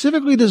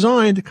specifically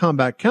designed to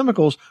combat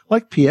chemicals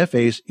like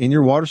PFAS in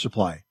your water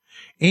supply.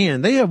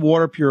 And they have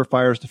water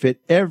purifiers to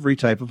fit every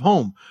type of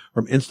home,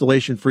 from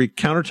installation-free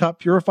countertop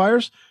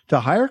purifiers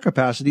to higher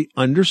capacity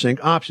under-sink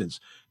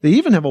options. They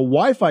even have a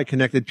Wi-Fi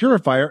connected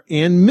purifier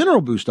and mineral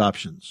boost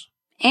options.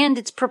 And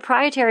its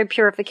proprietary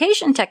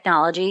purification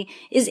technology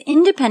is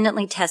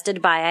independently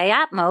tested by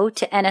IAPMO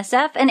to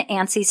NSF and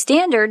ANSI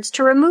standards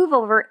to remove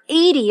over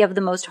 80 of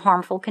the most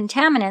harmful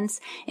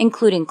contaminants,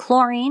 including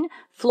chlorine,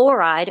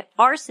 fluoride,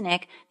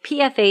 arsenic,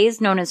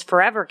 PFAS known as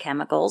forever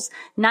chemicals,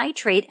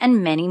 nitrate,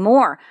 and many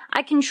more.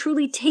 I can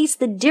truly taste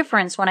the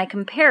difference when I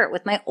compare it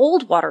with my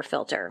old water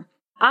filter.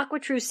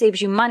 AquaTrue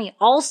saves you money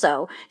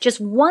also.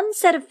 Just one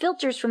set of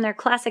filters from their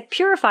classic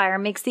purifier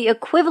makes the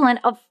equivalent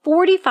of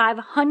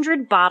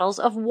 4,500 bottles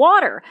of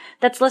water.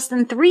 That's less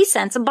than 3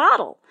 cents a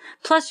bottle.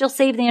 Plus, you'll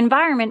save the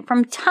environment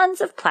from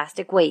tons of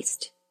plastic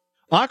waste.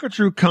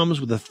 AquaTrue comes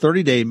with a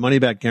 30-day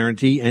money-back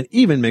guarantee and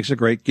even makes a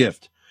great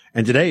gift.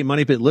 And today,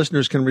 Money Pit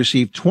listeners can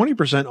receive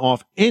 20%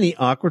 off any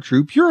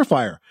AquaTrue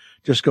purifier.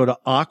 Just go to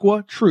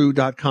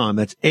aquatrue.com.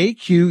 That's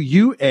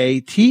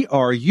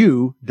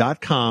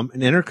AQUATRU.com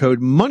and enter code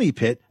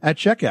MONEYPIT at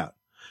checkout.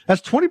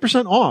 That's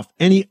 20% off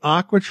any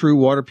AquaTrue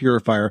water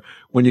purifier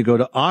when you go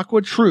to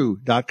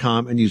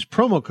aquatrue.com and use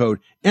promo code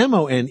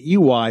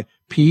MONEYPIT.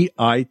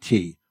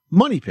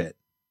 Money Pit.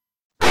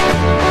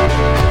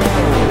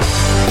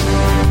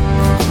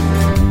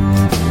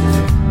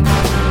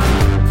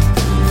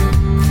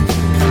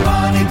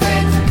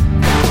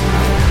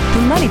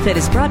 The Money Pit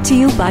is brought to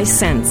you by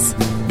Sense.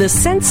 The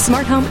Sense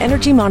Smart Home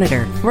Energy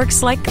Monitor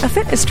works like a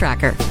fitness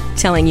tracker,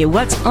 telling you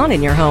what's on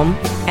in your home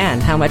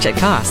and how much it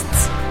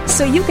costs,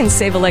 so you can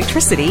save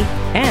electricity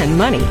and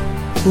money.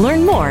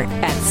 Learn more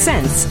at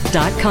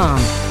sense.com.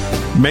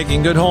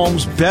 Making good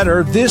homes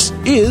better. This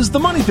is the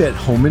Money Pit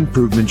Home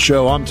Improvement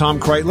Show. I'm Tom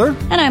Kreitler.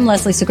 And I'm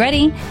Leslie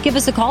Segretti. Give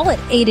us a call at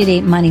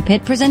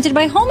 888-MONEY-PIT, presented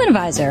by Home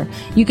Advisor.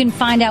 You can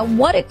find out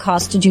what it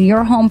costs to do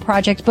your home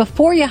project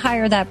before you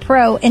hire that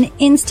pro and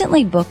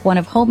instantly book one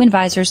of Home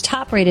Advisor's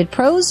top-rated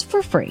pros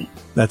for free.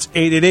 That's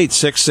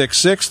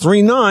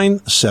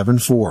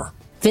 888-666-3974.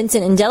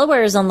 Vincent in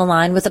Delaware is on the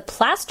line with a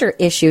plaster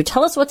issue.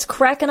 Tell us what's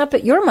cracking up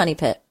at your money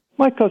pit.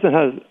 My cousin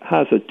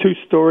has a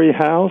two-story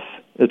house.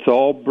 It's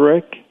all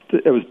brick.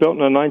 It was built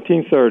in the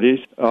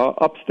 1930s.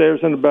 Upstairs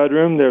in the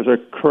bedroom, there's a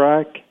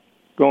crack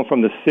going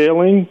from the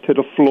ceiling to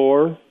the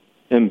floor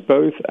in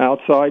both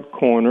outside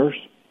corners.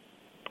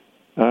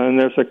 And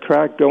there's a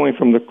crack going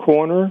from the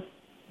corner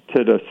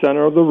to the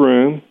center of the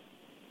room.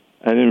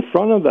 And in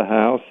front of the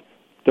house,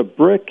 the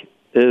brick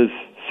is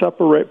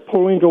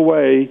pulling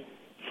away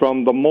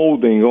from the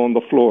molding on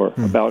the floor,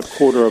 about a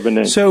quarter of an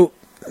inch. So,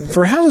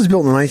 for houses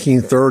built in the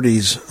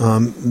 1930s,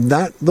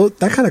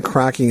 that kind of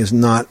cracking is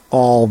not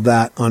all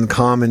that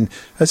uncommon.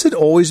 Has it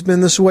always been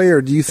this way,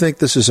 or do you think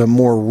this is a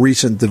more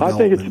recent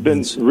development? I think it's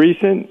been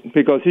recent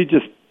because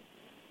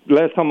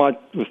last time I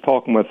was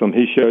talking with him,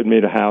 he showed me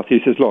the house. He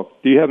says,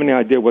 look, do you have any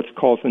idea what's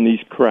causing these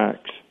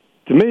cracks?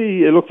 To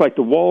me, it looks like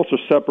the walls are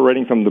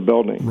separating from the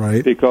building.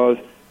 Right. Because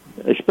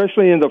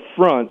especially in the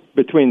front,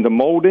 between the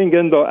molding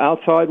and the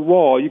outside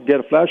wall, you get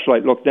a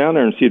flashlight, look down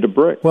there, and see the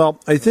brick. Well,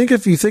 I think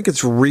if you think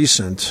it's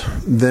recent,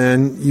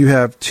 then you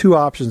have two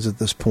options at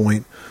this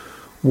point.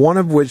 One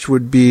of which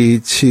would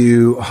be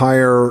to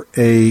hire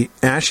a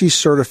ASHI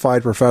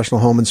certified professional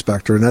home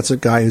inspector, and that's a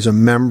guy who's a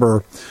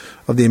member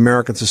of the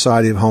American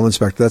Society of Home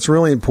Inspectors. That's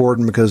really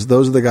important because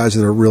those are the guys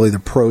that are really the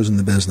pros in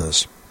the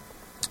business.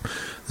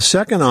 The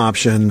second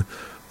option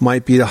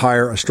might be to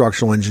hire a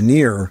structural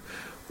engineer,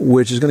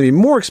 which is going to be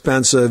more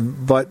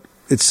expensive, but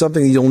it's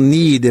something you'll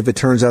need if it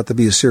turns out to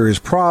be a serious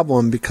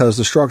problem, because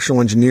the structural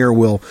engineer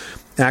will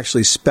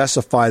actually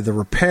specify the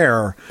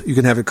repair. You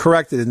can have it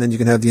corrected, and then you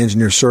can have the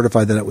engineer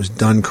certify that it was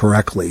done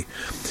correctly.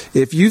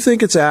 If you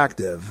think it's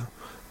active,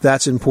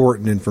 that's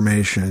important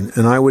information,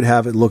 and I would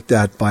have it looked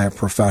at by a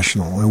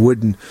professional. I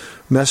wouldn't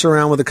mess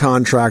around with a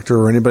contractor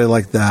or anybody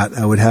like that.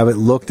 I would have it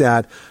looked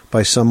at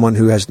by someone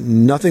who has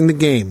nothing to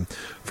gain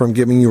from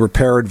giving you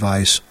repair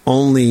advice,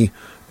 only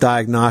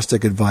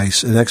diagnostic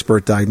advice and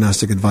expert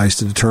diagnostic advice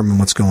to determine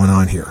what's going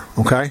on here.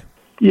 Okay?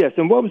 Yes,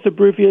 and what was the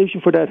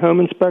abbreviation for that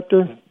home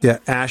inspector? Yeah,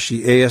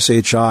 ASHI,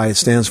 A-S-H-I. It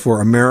stands for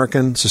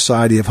American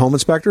Society of Home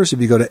Inspectors. If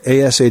you go to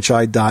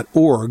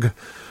ashi.org,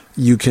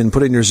 you can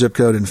put in your zip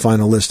code and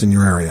find a list in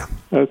your area.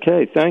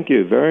 Okay, thank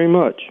you very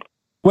much.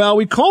 Well,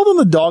 we call them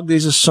the dog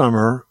days of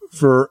summer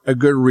for a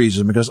good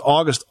reason, because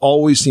August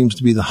always seems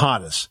to be the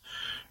hottest.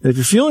 And if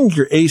you're feeling like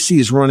your AC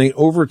is running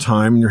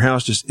overtime and your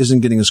house just isn't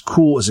getting as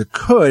cool as it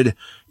could,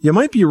 you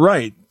might be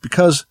right,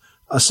 because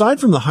aside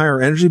from the higher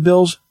energy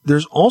bills,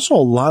 there's also a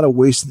lot of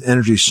wasted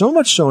energy. So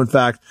much so, in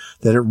fact,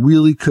 that it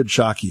really could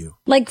shock you.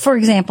 Like, for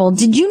example,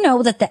 did you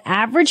know that the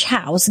average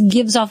house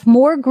gives off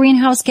more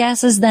greenhouse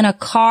gases than a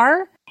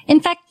car? In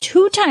fact,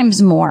 2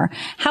 times more.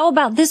 How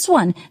about this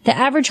one? The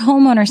average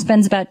homeowner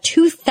spends about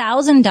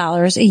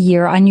 $2,000 a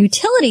year on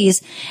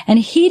utilities, and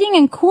heating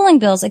and cooling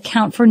bills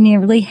account for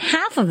nearly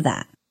half of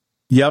that.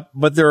 Yep,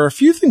 but there are a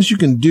few things you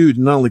can do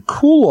to not only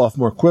cool off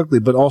more quickly,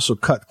 but also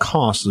cut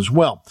costs as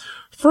well.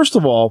 First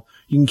of all,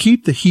 you can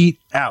keep the heat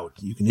out.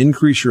 You can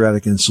increase your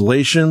attic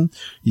insulation.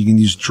 You can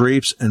use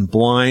drapes and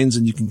blinds,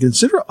 and you can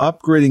consider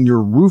upgrading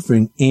your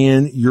roofing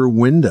and your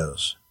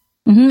windows.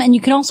 And you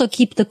can also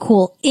keep the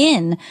cool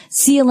in,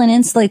 seal and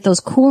insulate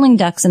those cooling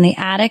ducts in the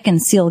attic and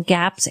seal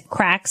gaps,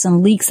 cracks,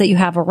 and leaks that you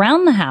have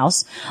around the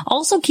house.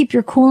 Also keep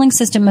your cooling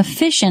system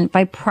efficient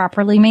by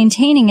properly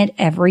maintaining it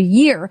every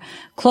year.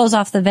 Close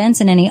off the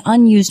vents in any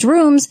unused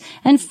rooms.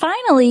 And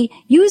finally,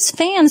 use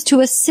fans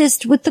to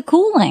assist with the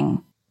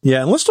cooling.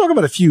 Yeah, and let's talk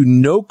about a few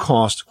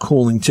no-cost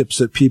cooling tips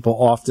that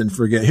people often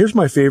forget. Here's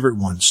my favorite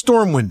one,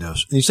 storm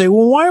windows. And you say,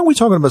 well, why are we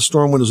talking about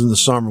storm windows in the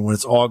summer when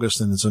it's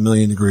August and it's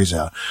 1,000,000 degrees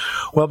out?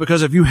 Well,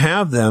 because if you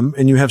have them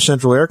and you have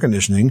central air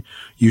conditioning,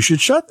 you should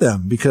shut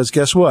them, because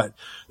guess what?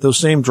 Those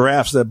same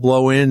drafts that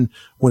blow in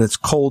when it's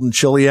cold and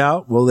chilly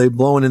out, well, they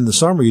blow in the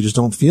summer. You just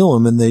don't feel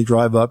them, and they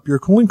drive up your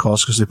cooling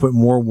costs because they put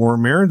more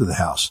warm air into the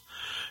house.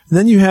 And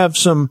then you have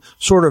some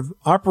sort of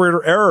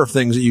operator error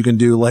things that you can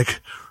do, like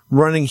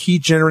running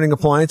heat generating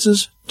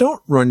appliances.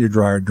 Don't run your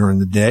dryer during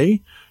the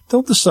day.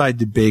 Don't decide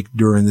to bake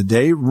during the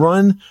day.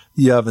 Run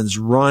the ovens,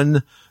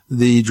 run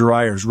the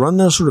dryers, run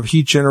those sort of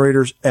heat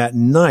generators at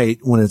night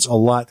when it's a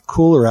lot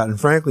cooler out. And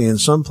frankly, in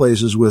some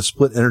places with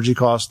split energy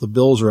costs, the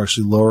bills are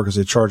actually lower because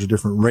they charge a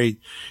different rate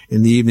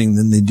in the evening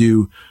than they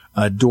do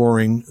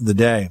during the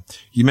day.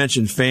 You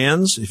mentioned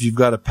fans. If you've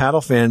got a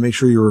paddle fan, make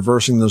sure you're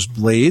reversing those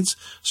blades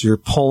so you're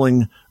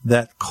pulling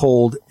that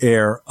cold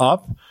air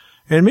up.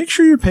 And make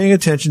sure you're paying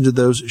attention to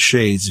those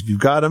shades. If you've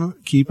got them,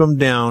 keep them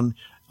down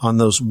on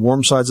those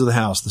warm sides of the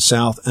house, the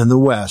south and the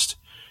west,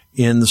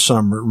 in the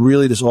summer. It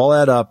really does all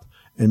add up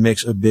and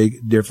makes a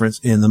big difference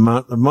in the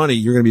amount of money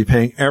you're going to be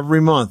paying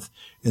every month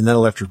in that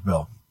electric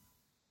bill.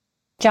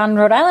 John in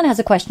Rhode Island has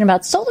a question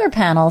about solar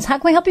panels. How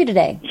can we help you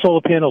today? Solar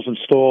panels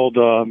installed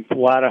the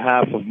latter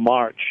half of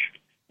March,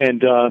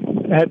 and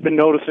had been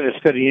noticing a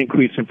steady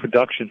increase in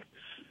production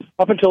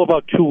up until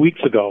about 2 weeks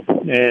ago.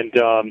 And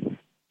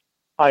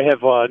I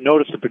have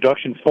noticed the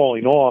production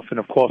falling off, and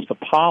of course the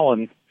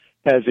pollen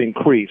has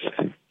increased.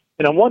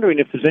 And I'm wondering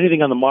if there's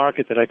anything on the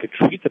market that I could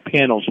treat the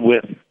panels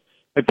with.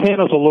 My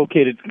panels are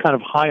located kind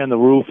of high on the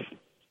roof.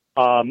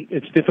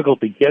 It's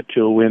difficult to get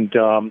to, and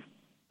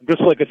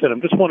just like I said,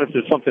 I'm just wondering if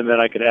there's something that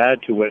I could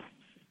add to it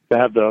to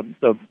have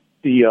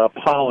the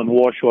pollen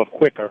wash off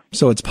quicker.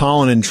 So it's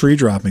pollen and tree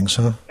droppings,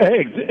 huh?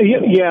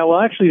 Yeah, well,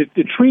 actually,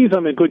 the trees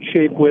I'm in good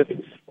shape with,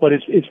 but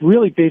it's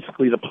really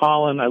basically the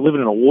pollen. I live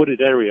in a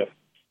wooded area,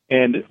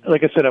 and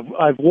like I said,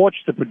 I've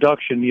watched the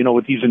production.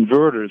 With these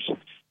inverters,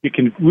 you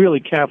can really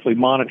carefully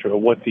monitor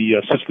what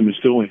the system is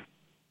doing.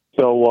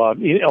 So,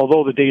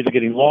 although the days are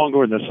getting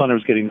longer and the sun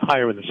is getting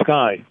higher in the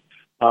sky,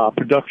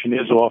 production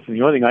is off, and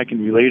the only thing I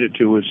can relate it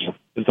to is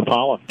the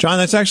pollen. John,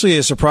 that's actually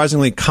a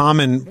surprisingly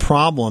common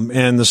problem,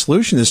 and the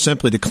solution is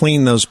simply to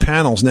clean those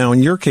panels. Now,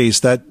 in your case,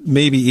 that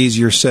may be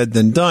easier said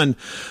than done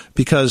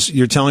because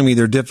you're telling me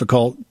they're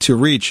difficult to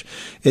reach.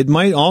 It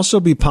might also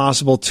be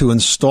possible to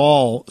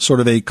install sort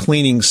of a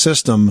cleaning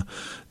system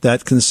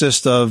that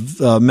consists of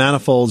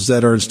manifolds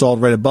that are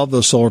installed right above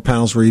those solar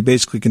panels where you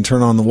basically can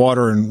turn on the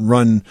water and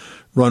run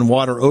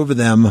water over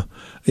them,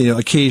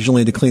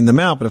 occasionally to clean them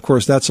out. But of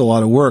course, that's a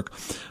lot of work.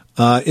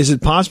 Is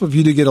it possible for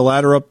you to get a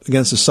ladder up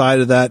against the side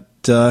of that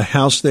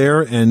house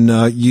there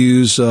and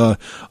use a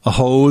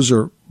hose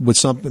or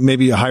with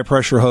maybe a high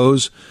pressure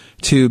hose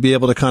to be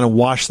able to kind of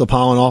wash the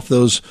pollen off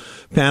those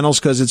panels?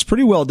 Because it's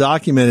pretty well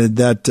documented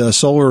that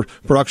solar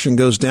production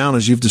goes down,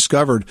 as you've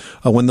discovered,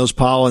 when those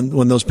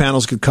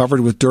panels get covered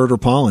with dirt or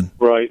pollen.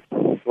 Right.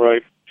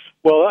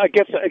 Well, I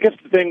guess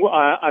the thing,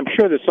 I'm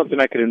sure there's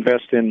something I could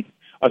invest in.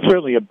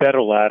 Certainly a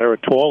better ladder, a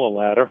taller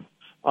ladder.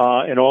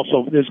 And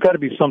also, there's got to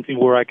be something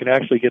where I can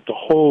actually get the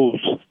hose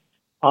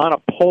on a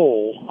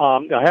pole.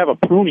 I have a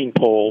pruning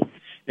pole,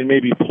 and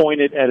maybe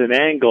point it at an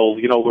angle,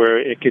 where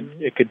it could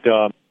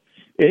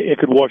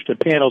wash the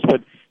panels.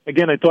 But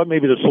again, I thought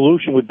maybe the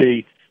solution would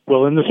be,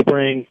 well, in the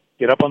spring,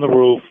 get up on the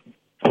roof,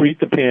 treat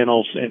the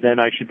panels, and then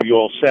I should be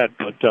all set.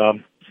 But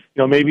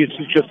maybe it's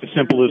just as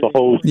simple as a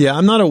hose. Yeah,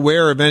 I'm not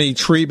aware of any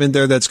treatment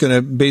there that's going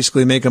to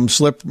basically make them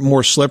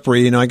more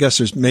slippery. I guess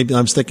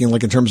I'm thinking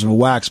like in terms of a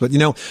wax, but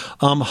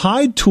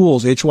Hyde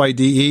Tools, Hyde,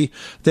 they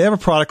have a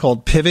product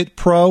called Pivot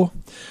Pro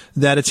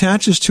that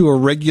attaches to a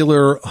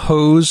regular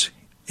hose,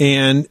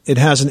 and it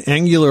has an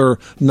angular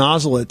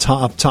nozzle at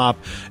top,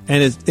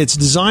 and it's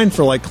designed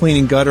for like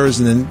cleaning gutters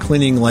and then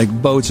cleaning like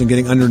boats and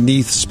getting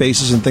underneath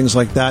spaces and things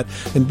like that.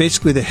 And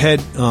basically the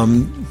head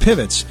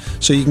pivots,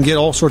 so you can get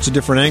all sorts of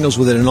different angles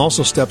with it, and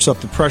also steps up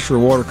the pressure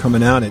of water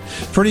coming out it.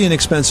 Pretty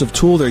inexpensive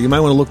tool there. You might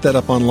want to look that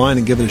up online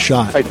and give it a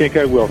shot. I think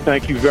I will.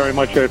 Thank you very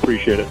much. I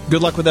appreciate it.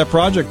 Good luck with that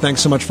project.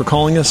 Thanks so much for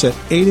calling us at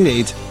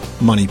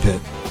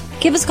 888-MONEY-PIT.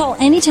 Give us a call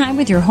anytime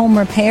with your home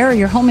repair or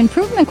your home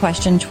improvement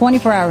question,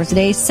 24 hours a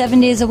day, 7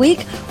 days a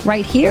week,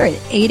 right here at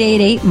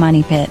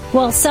 888-MONEY-PIT.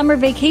 Well, summer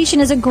vacation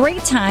is a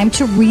great time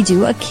to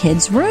redo a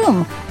kid's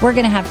room. We're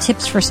going to have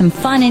tips for some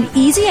fun and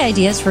easy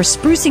ideas for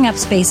sprucing up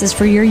spaces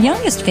for your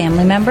youngest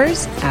family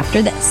members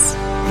after this.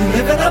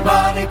 You live in a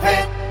money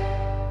pit.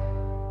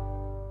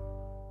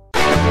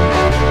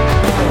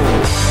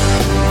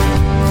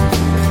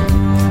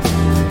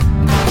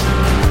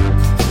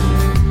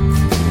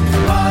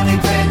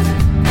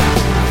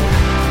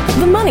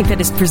 The Money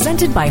Pit is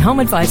presented by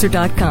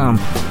HomeAdvisor.com.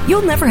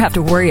 You'll never have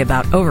to worry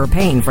about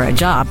overpaying for a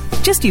job.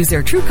 Just use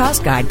their True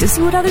Cost Guide to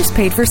see what others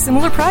paid for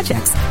similar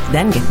projects.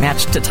 Then get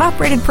matched to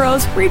top-rated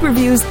pros, read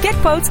reviews, get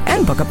quotes,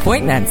 and book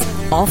appointments.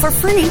 All for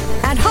free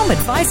at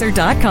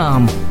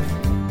HomeAdvisor.com.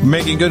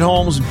 Making good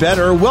homes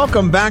better.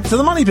 Welcome back to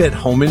the Money Pit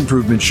Home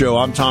Improvement Show.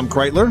 I'm Tom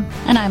Kreitler.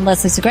 And I'm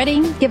Leslie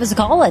Segretti. Give us a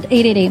call at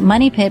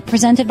 888-MONEY-PIT,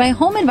 presented by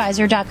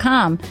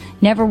HomeAdvisor.com.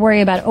 Never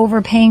worry about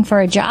overpaying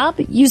for a job.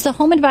 Use the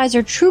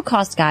HomeAdvisor True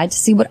Cost Guide to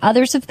see what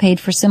others have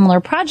paid for similar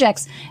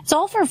projects. It's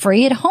all for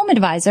free at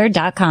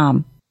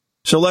HomeAdvisor.com.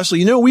 So,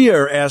 Leslie, we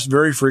are asked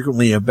very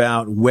frequently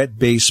about wet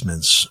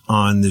basements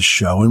on this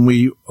show, and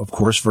we, of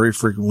course, very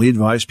frequently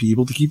advise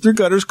people to keep their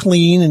gutters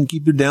clean and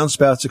keep their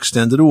downspouts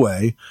extended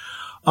away.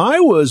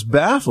 I was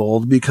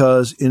baffled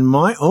because in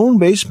my own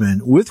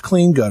basement, with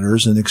clean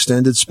gutters and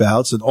extended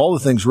spouts and all the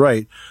things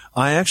right,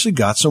 I actually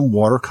got some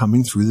water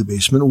coming through the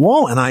basement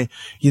wall, and I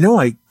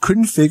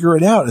couldn't figure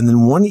it out. And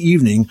then one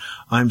evening,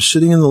 I'm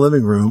sitting in the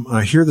living room, and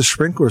I hear the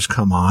sprinklers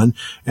come on,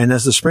 and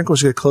as the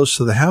sprinklers get close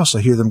to the house,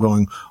 I hear them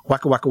going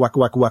wacka, wacka, wacka,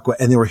 wacka, wacka,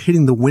 and they were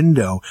hitting the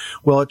window.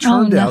 Well, it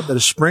turned out that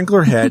a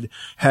sprinkler head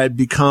had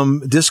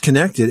become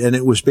disconnected, and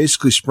it was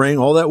basically spraying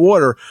all that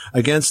water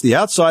against the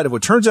outside of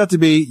what turns out to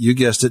be, you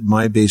guessed it,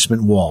 my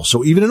basement wall.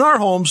 So even in our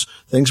homes,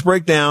 things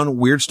break down,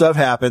 weird stuff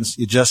happens,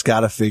 you just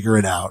gotta figure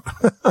it out.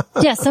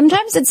 Yeah,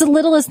 sometimes it's the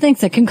littlest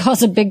things that can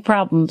cause a big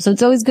problem. So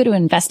it's always good to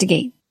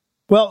investigate.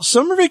 Well,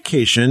 summer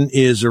vacation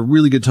is a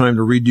really good time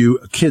to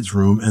redo a kid's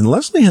room, and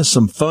Leslie has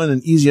some fun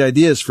and easy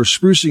ideas for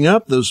sprucing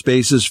up those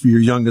spaces for your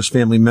youngest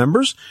family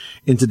members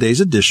in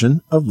today's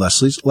edition of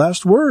Leslie's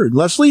Last Word.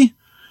 Leslie,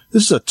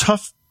 this is a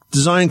tough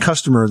design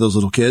customer, those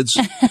little kids.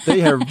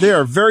 They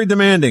are very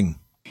demanding.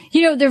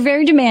 You know, they're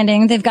very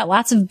demanding. They've got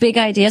lots of big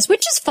ideas,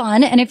 which is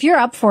fun. And if you're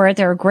up for it,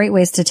 there are great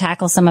ways to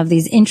tackle some of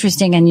these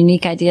interesting and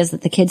unique ideas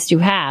that the kids do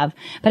have.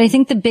 But I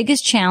think the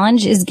biggest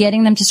challenge is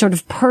getting them to sort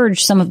of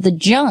purge some of the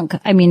junk.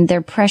 I mean,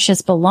 their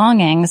precious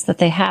belongings that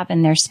they have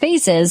in their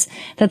spaces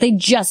that they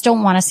just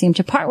don't want to seem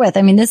to part with.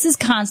 I mean, this is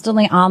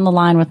constantly on the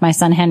line with my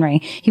son, Henry.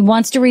 He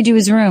wants to redo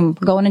his room,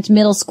 going into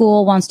middle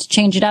school, wants to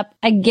change it up.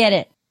 I get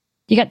it.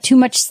 You got too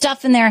much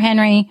stuff in there,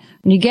 Henry.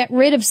 When you get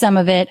rid of some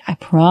of it, I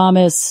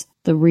promise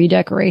the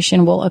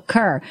redecoration will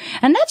occur.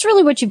 And that's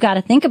really what you've got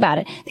to think about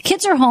it. The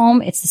kids are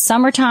home. It's the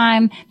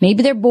summertime.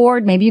 Maybe they're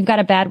bored. Maybe you've got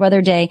a bad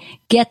weather day.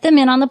 Get them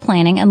in on the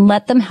planning and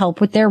let them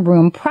help with their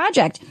room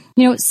project.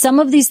 You know, some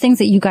of these things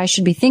that you guys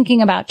should be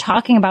thinking about,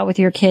 talking about with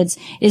your kids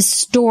is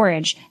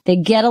storage. They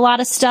get a lot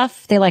of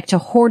stuff. They like to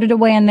hoard it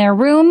away in their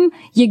room.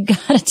 You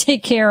got to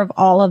take care of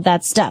all of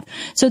that stuff.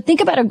 So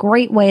think about a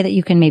great way that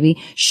you can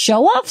maybe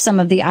show off some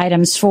of the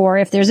items for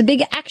if there's a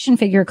big action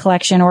figure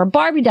collection or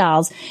Barbie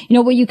dolls. You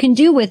know, what you can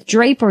do with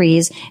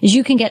draperies is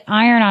you can get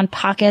iron-on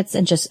pockets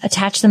and just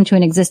attach them to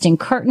an existing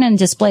curtain and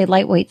display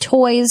lightweight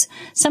toys.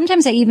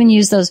 Sometimes I even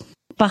use those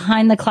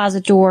behind the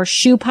closet door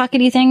shoe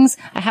pockety things.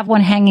 I have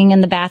one hanging in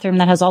the bathroom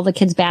that has all the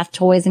kids' bath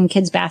toys and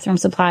kids' bathroom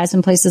supplies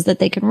and places that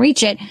they can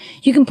reach it.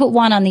 You can put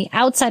one on the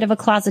outside of a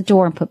closet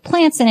door and put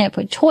plants in it,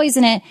 put toys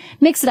in it,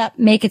 mix it up,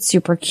 make it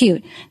super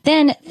cute.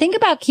 Then think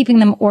about keeping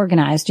them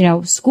organized. You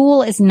know,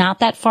 school is not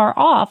that far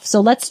off.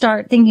 So let's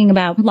start thinking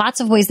about lots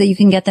of ways that you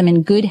can get them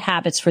in good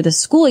habits for the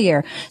school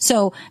year.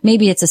 So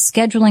maybe it's a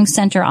scheduling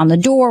center on the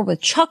door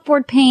with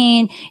chalkboard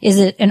paint. Is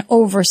it an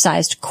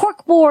oversized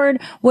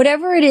corkboard?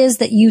 Whatever it is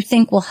that you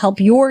think will help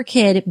your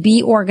kid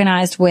be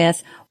organized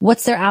with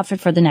what's their outfit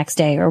for the next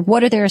day, or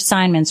what are their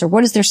assignments, or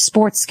what is their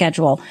sports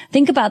schedule.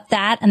 Think about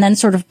that and then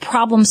sort of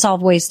problem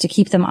solve ways to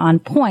keep them on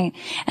point.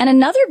 And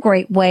another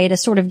great way to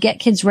sort of get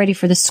kids ready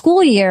for the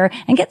school year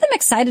and get them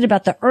excited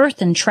about the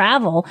earth and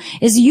travel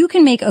is you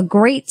can make a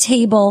great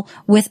table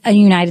with a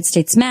United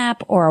States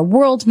map or a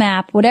world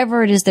map,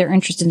 whatever it is they're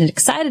interested and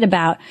excited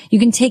about. You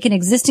can take an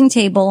existing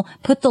table,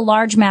 put the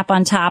large map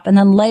on top, and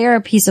then layer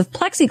a piece of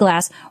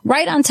plexiglass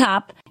right on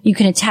top. You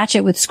can attach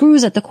it with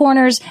screws at the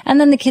corners, and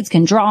then the kids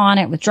can draw on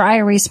it with dry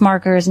erase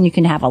markers, and you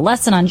can have a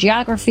lesson on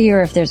geography,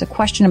 or if there's a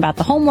question about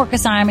the homework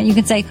assignment, you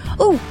can say,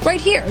 oh,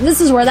 right here, this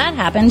is where that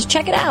happened,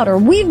 check it out, or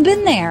we've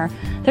been there.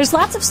 There's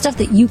lots of stuff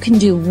that you can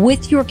do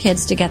with your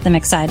kids to get them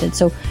excited,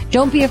 so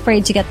don't be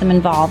afraid to get them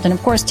involved. And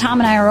of course, Tom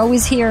and I are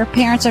always here,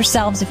 parents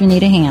ourselves, if you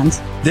need a hand.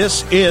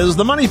 This is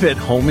the Money Pit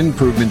Home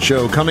Improvement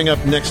Show. Coming up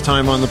next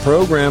time on the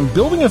program,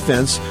 building a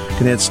fence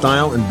can add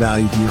style and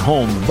value to your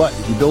home, but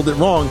if you build it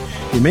wrong,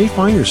 you may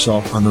find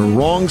yourself on the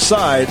wrong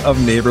side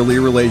of neighborly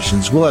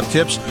relations. We'll have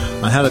tips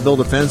on how to build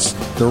a fence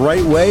the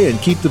right way and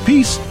keep the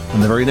peace on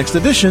the very next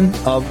edition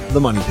of The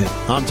Money Pit.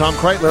 I'm Tom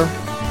Kreitler.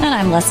 And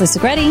I'm Leslie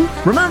Segretti.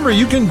 Remember,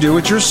 you can do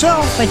it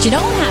yourself, but you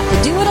don't have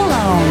to do it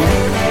alone.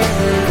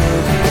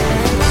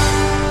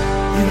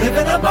 You live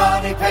in a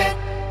money pit.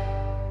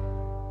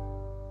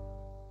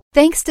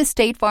 Thanks to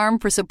State Farm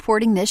for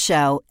supporting this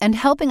show and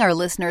helping our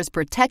listeners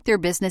protect their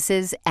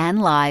businesses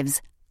and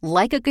lives.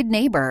 Like a good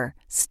neighbor,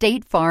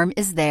 State Farm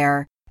is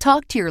there.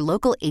 Talk to your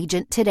local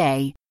agent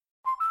today.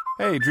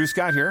 Hey, Drew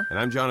Scott here, and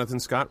I'm Jonathan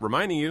Scott,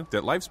 reminding you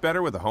that life's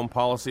better with a home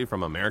policy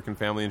from American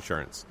Family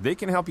Insurance. They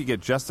can help you get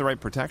just the right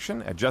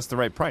protection at just the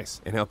right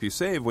price and help you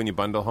save when you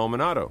bundle home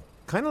and auto.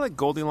 Kind of like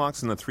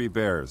Goldilocks and the Three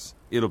Bears.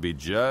 It'll be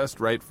just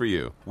right for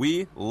you.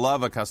 We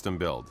love a custom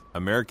build.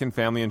 American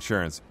Family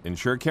Insurance.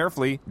 Insure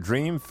carefully,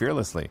 dream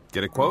fearlessly.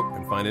 Get a quote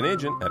and find an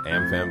agent at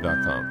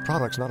amfam.com.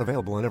 Products not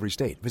available in every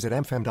state. Visit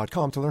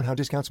amfam.com to learn how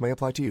discounts may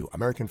apply to you.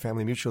 American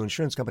Family Mutual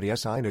Insurance Company,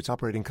 SI, and its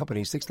operating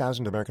company,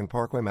 6000 American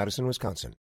Parkway, Madison, Wisconsin.